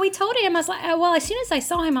 Well, we told him, I was like, well, as soon as I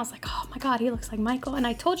saw him, I was like, oh my God, he looks like Michael. And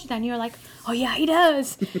I told you that, and you were like, oh yeah, he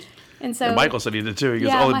does. And so And Michael said he did too. He goes,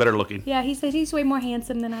 yeah, oh, better looking. Yeah, he said he's way more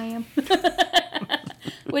handsome than I am.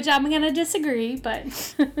 Which I'm going to disagree,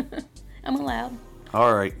 but I'm allowed.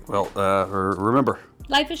 All right. Well, remember,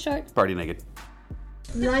 Life is short. party naked.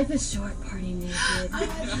 Life is short, party naked.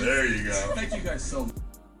 There you go. Thank you guys so much.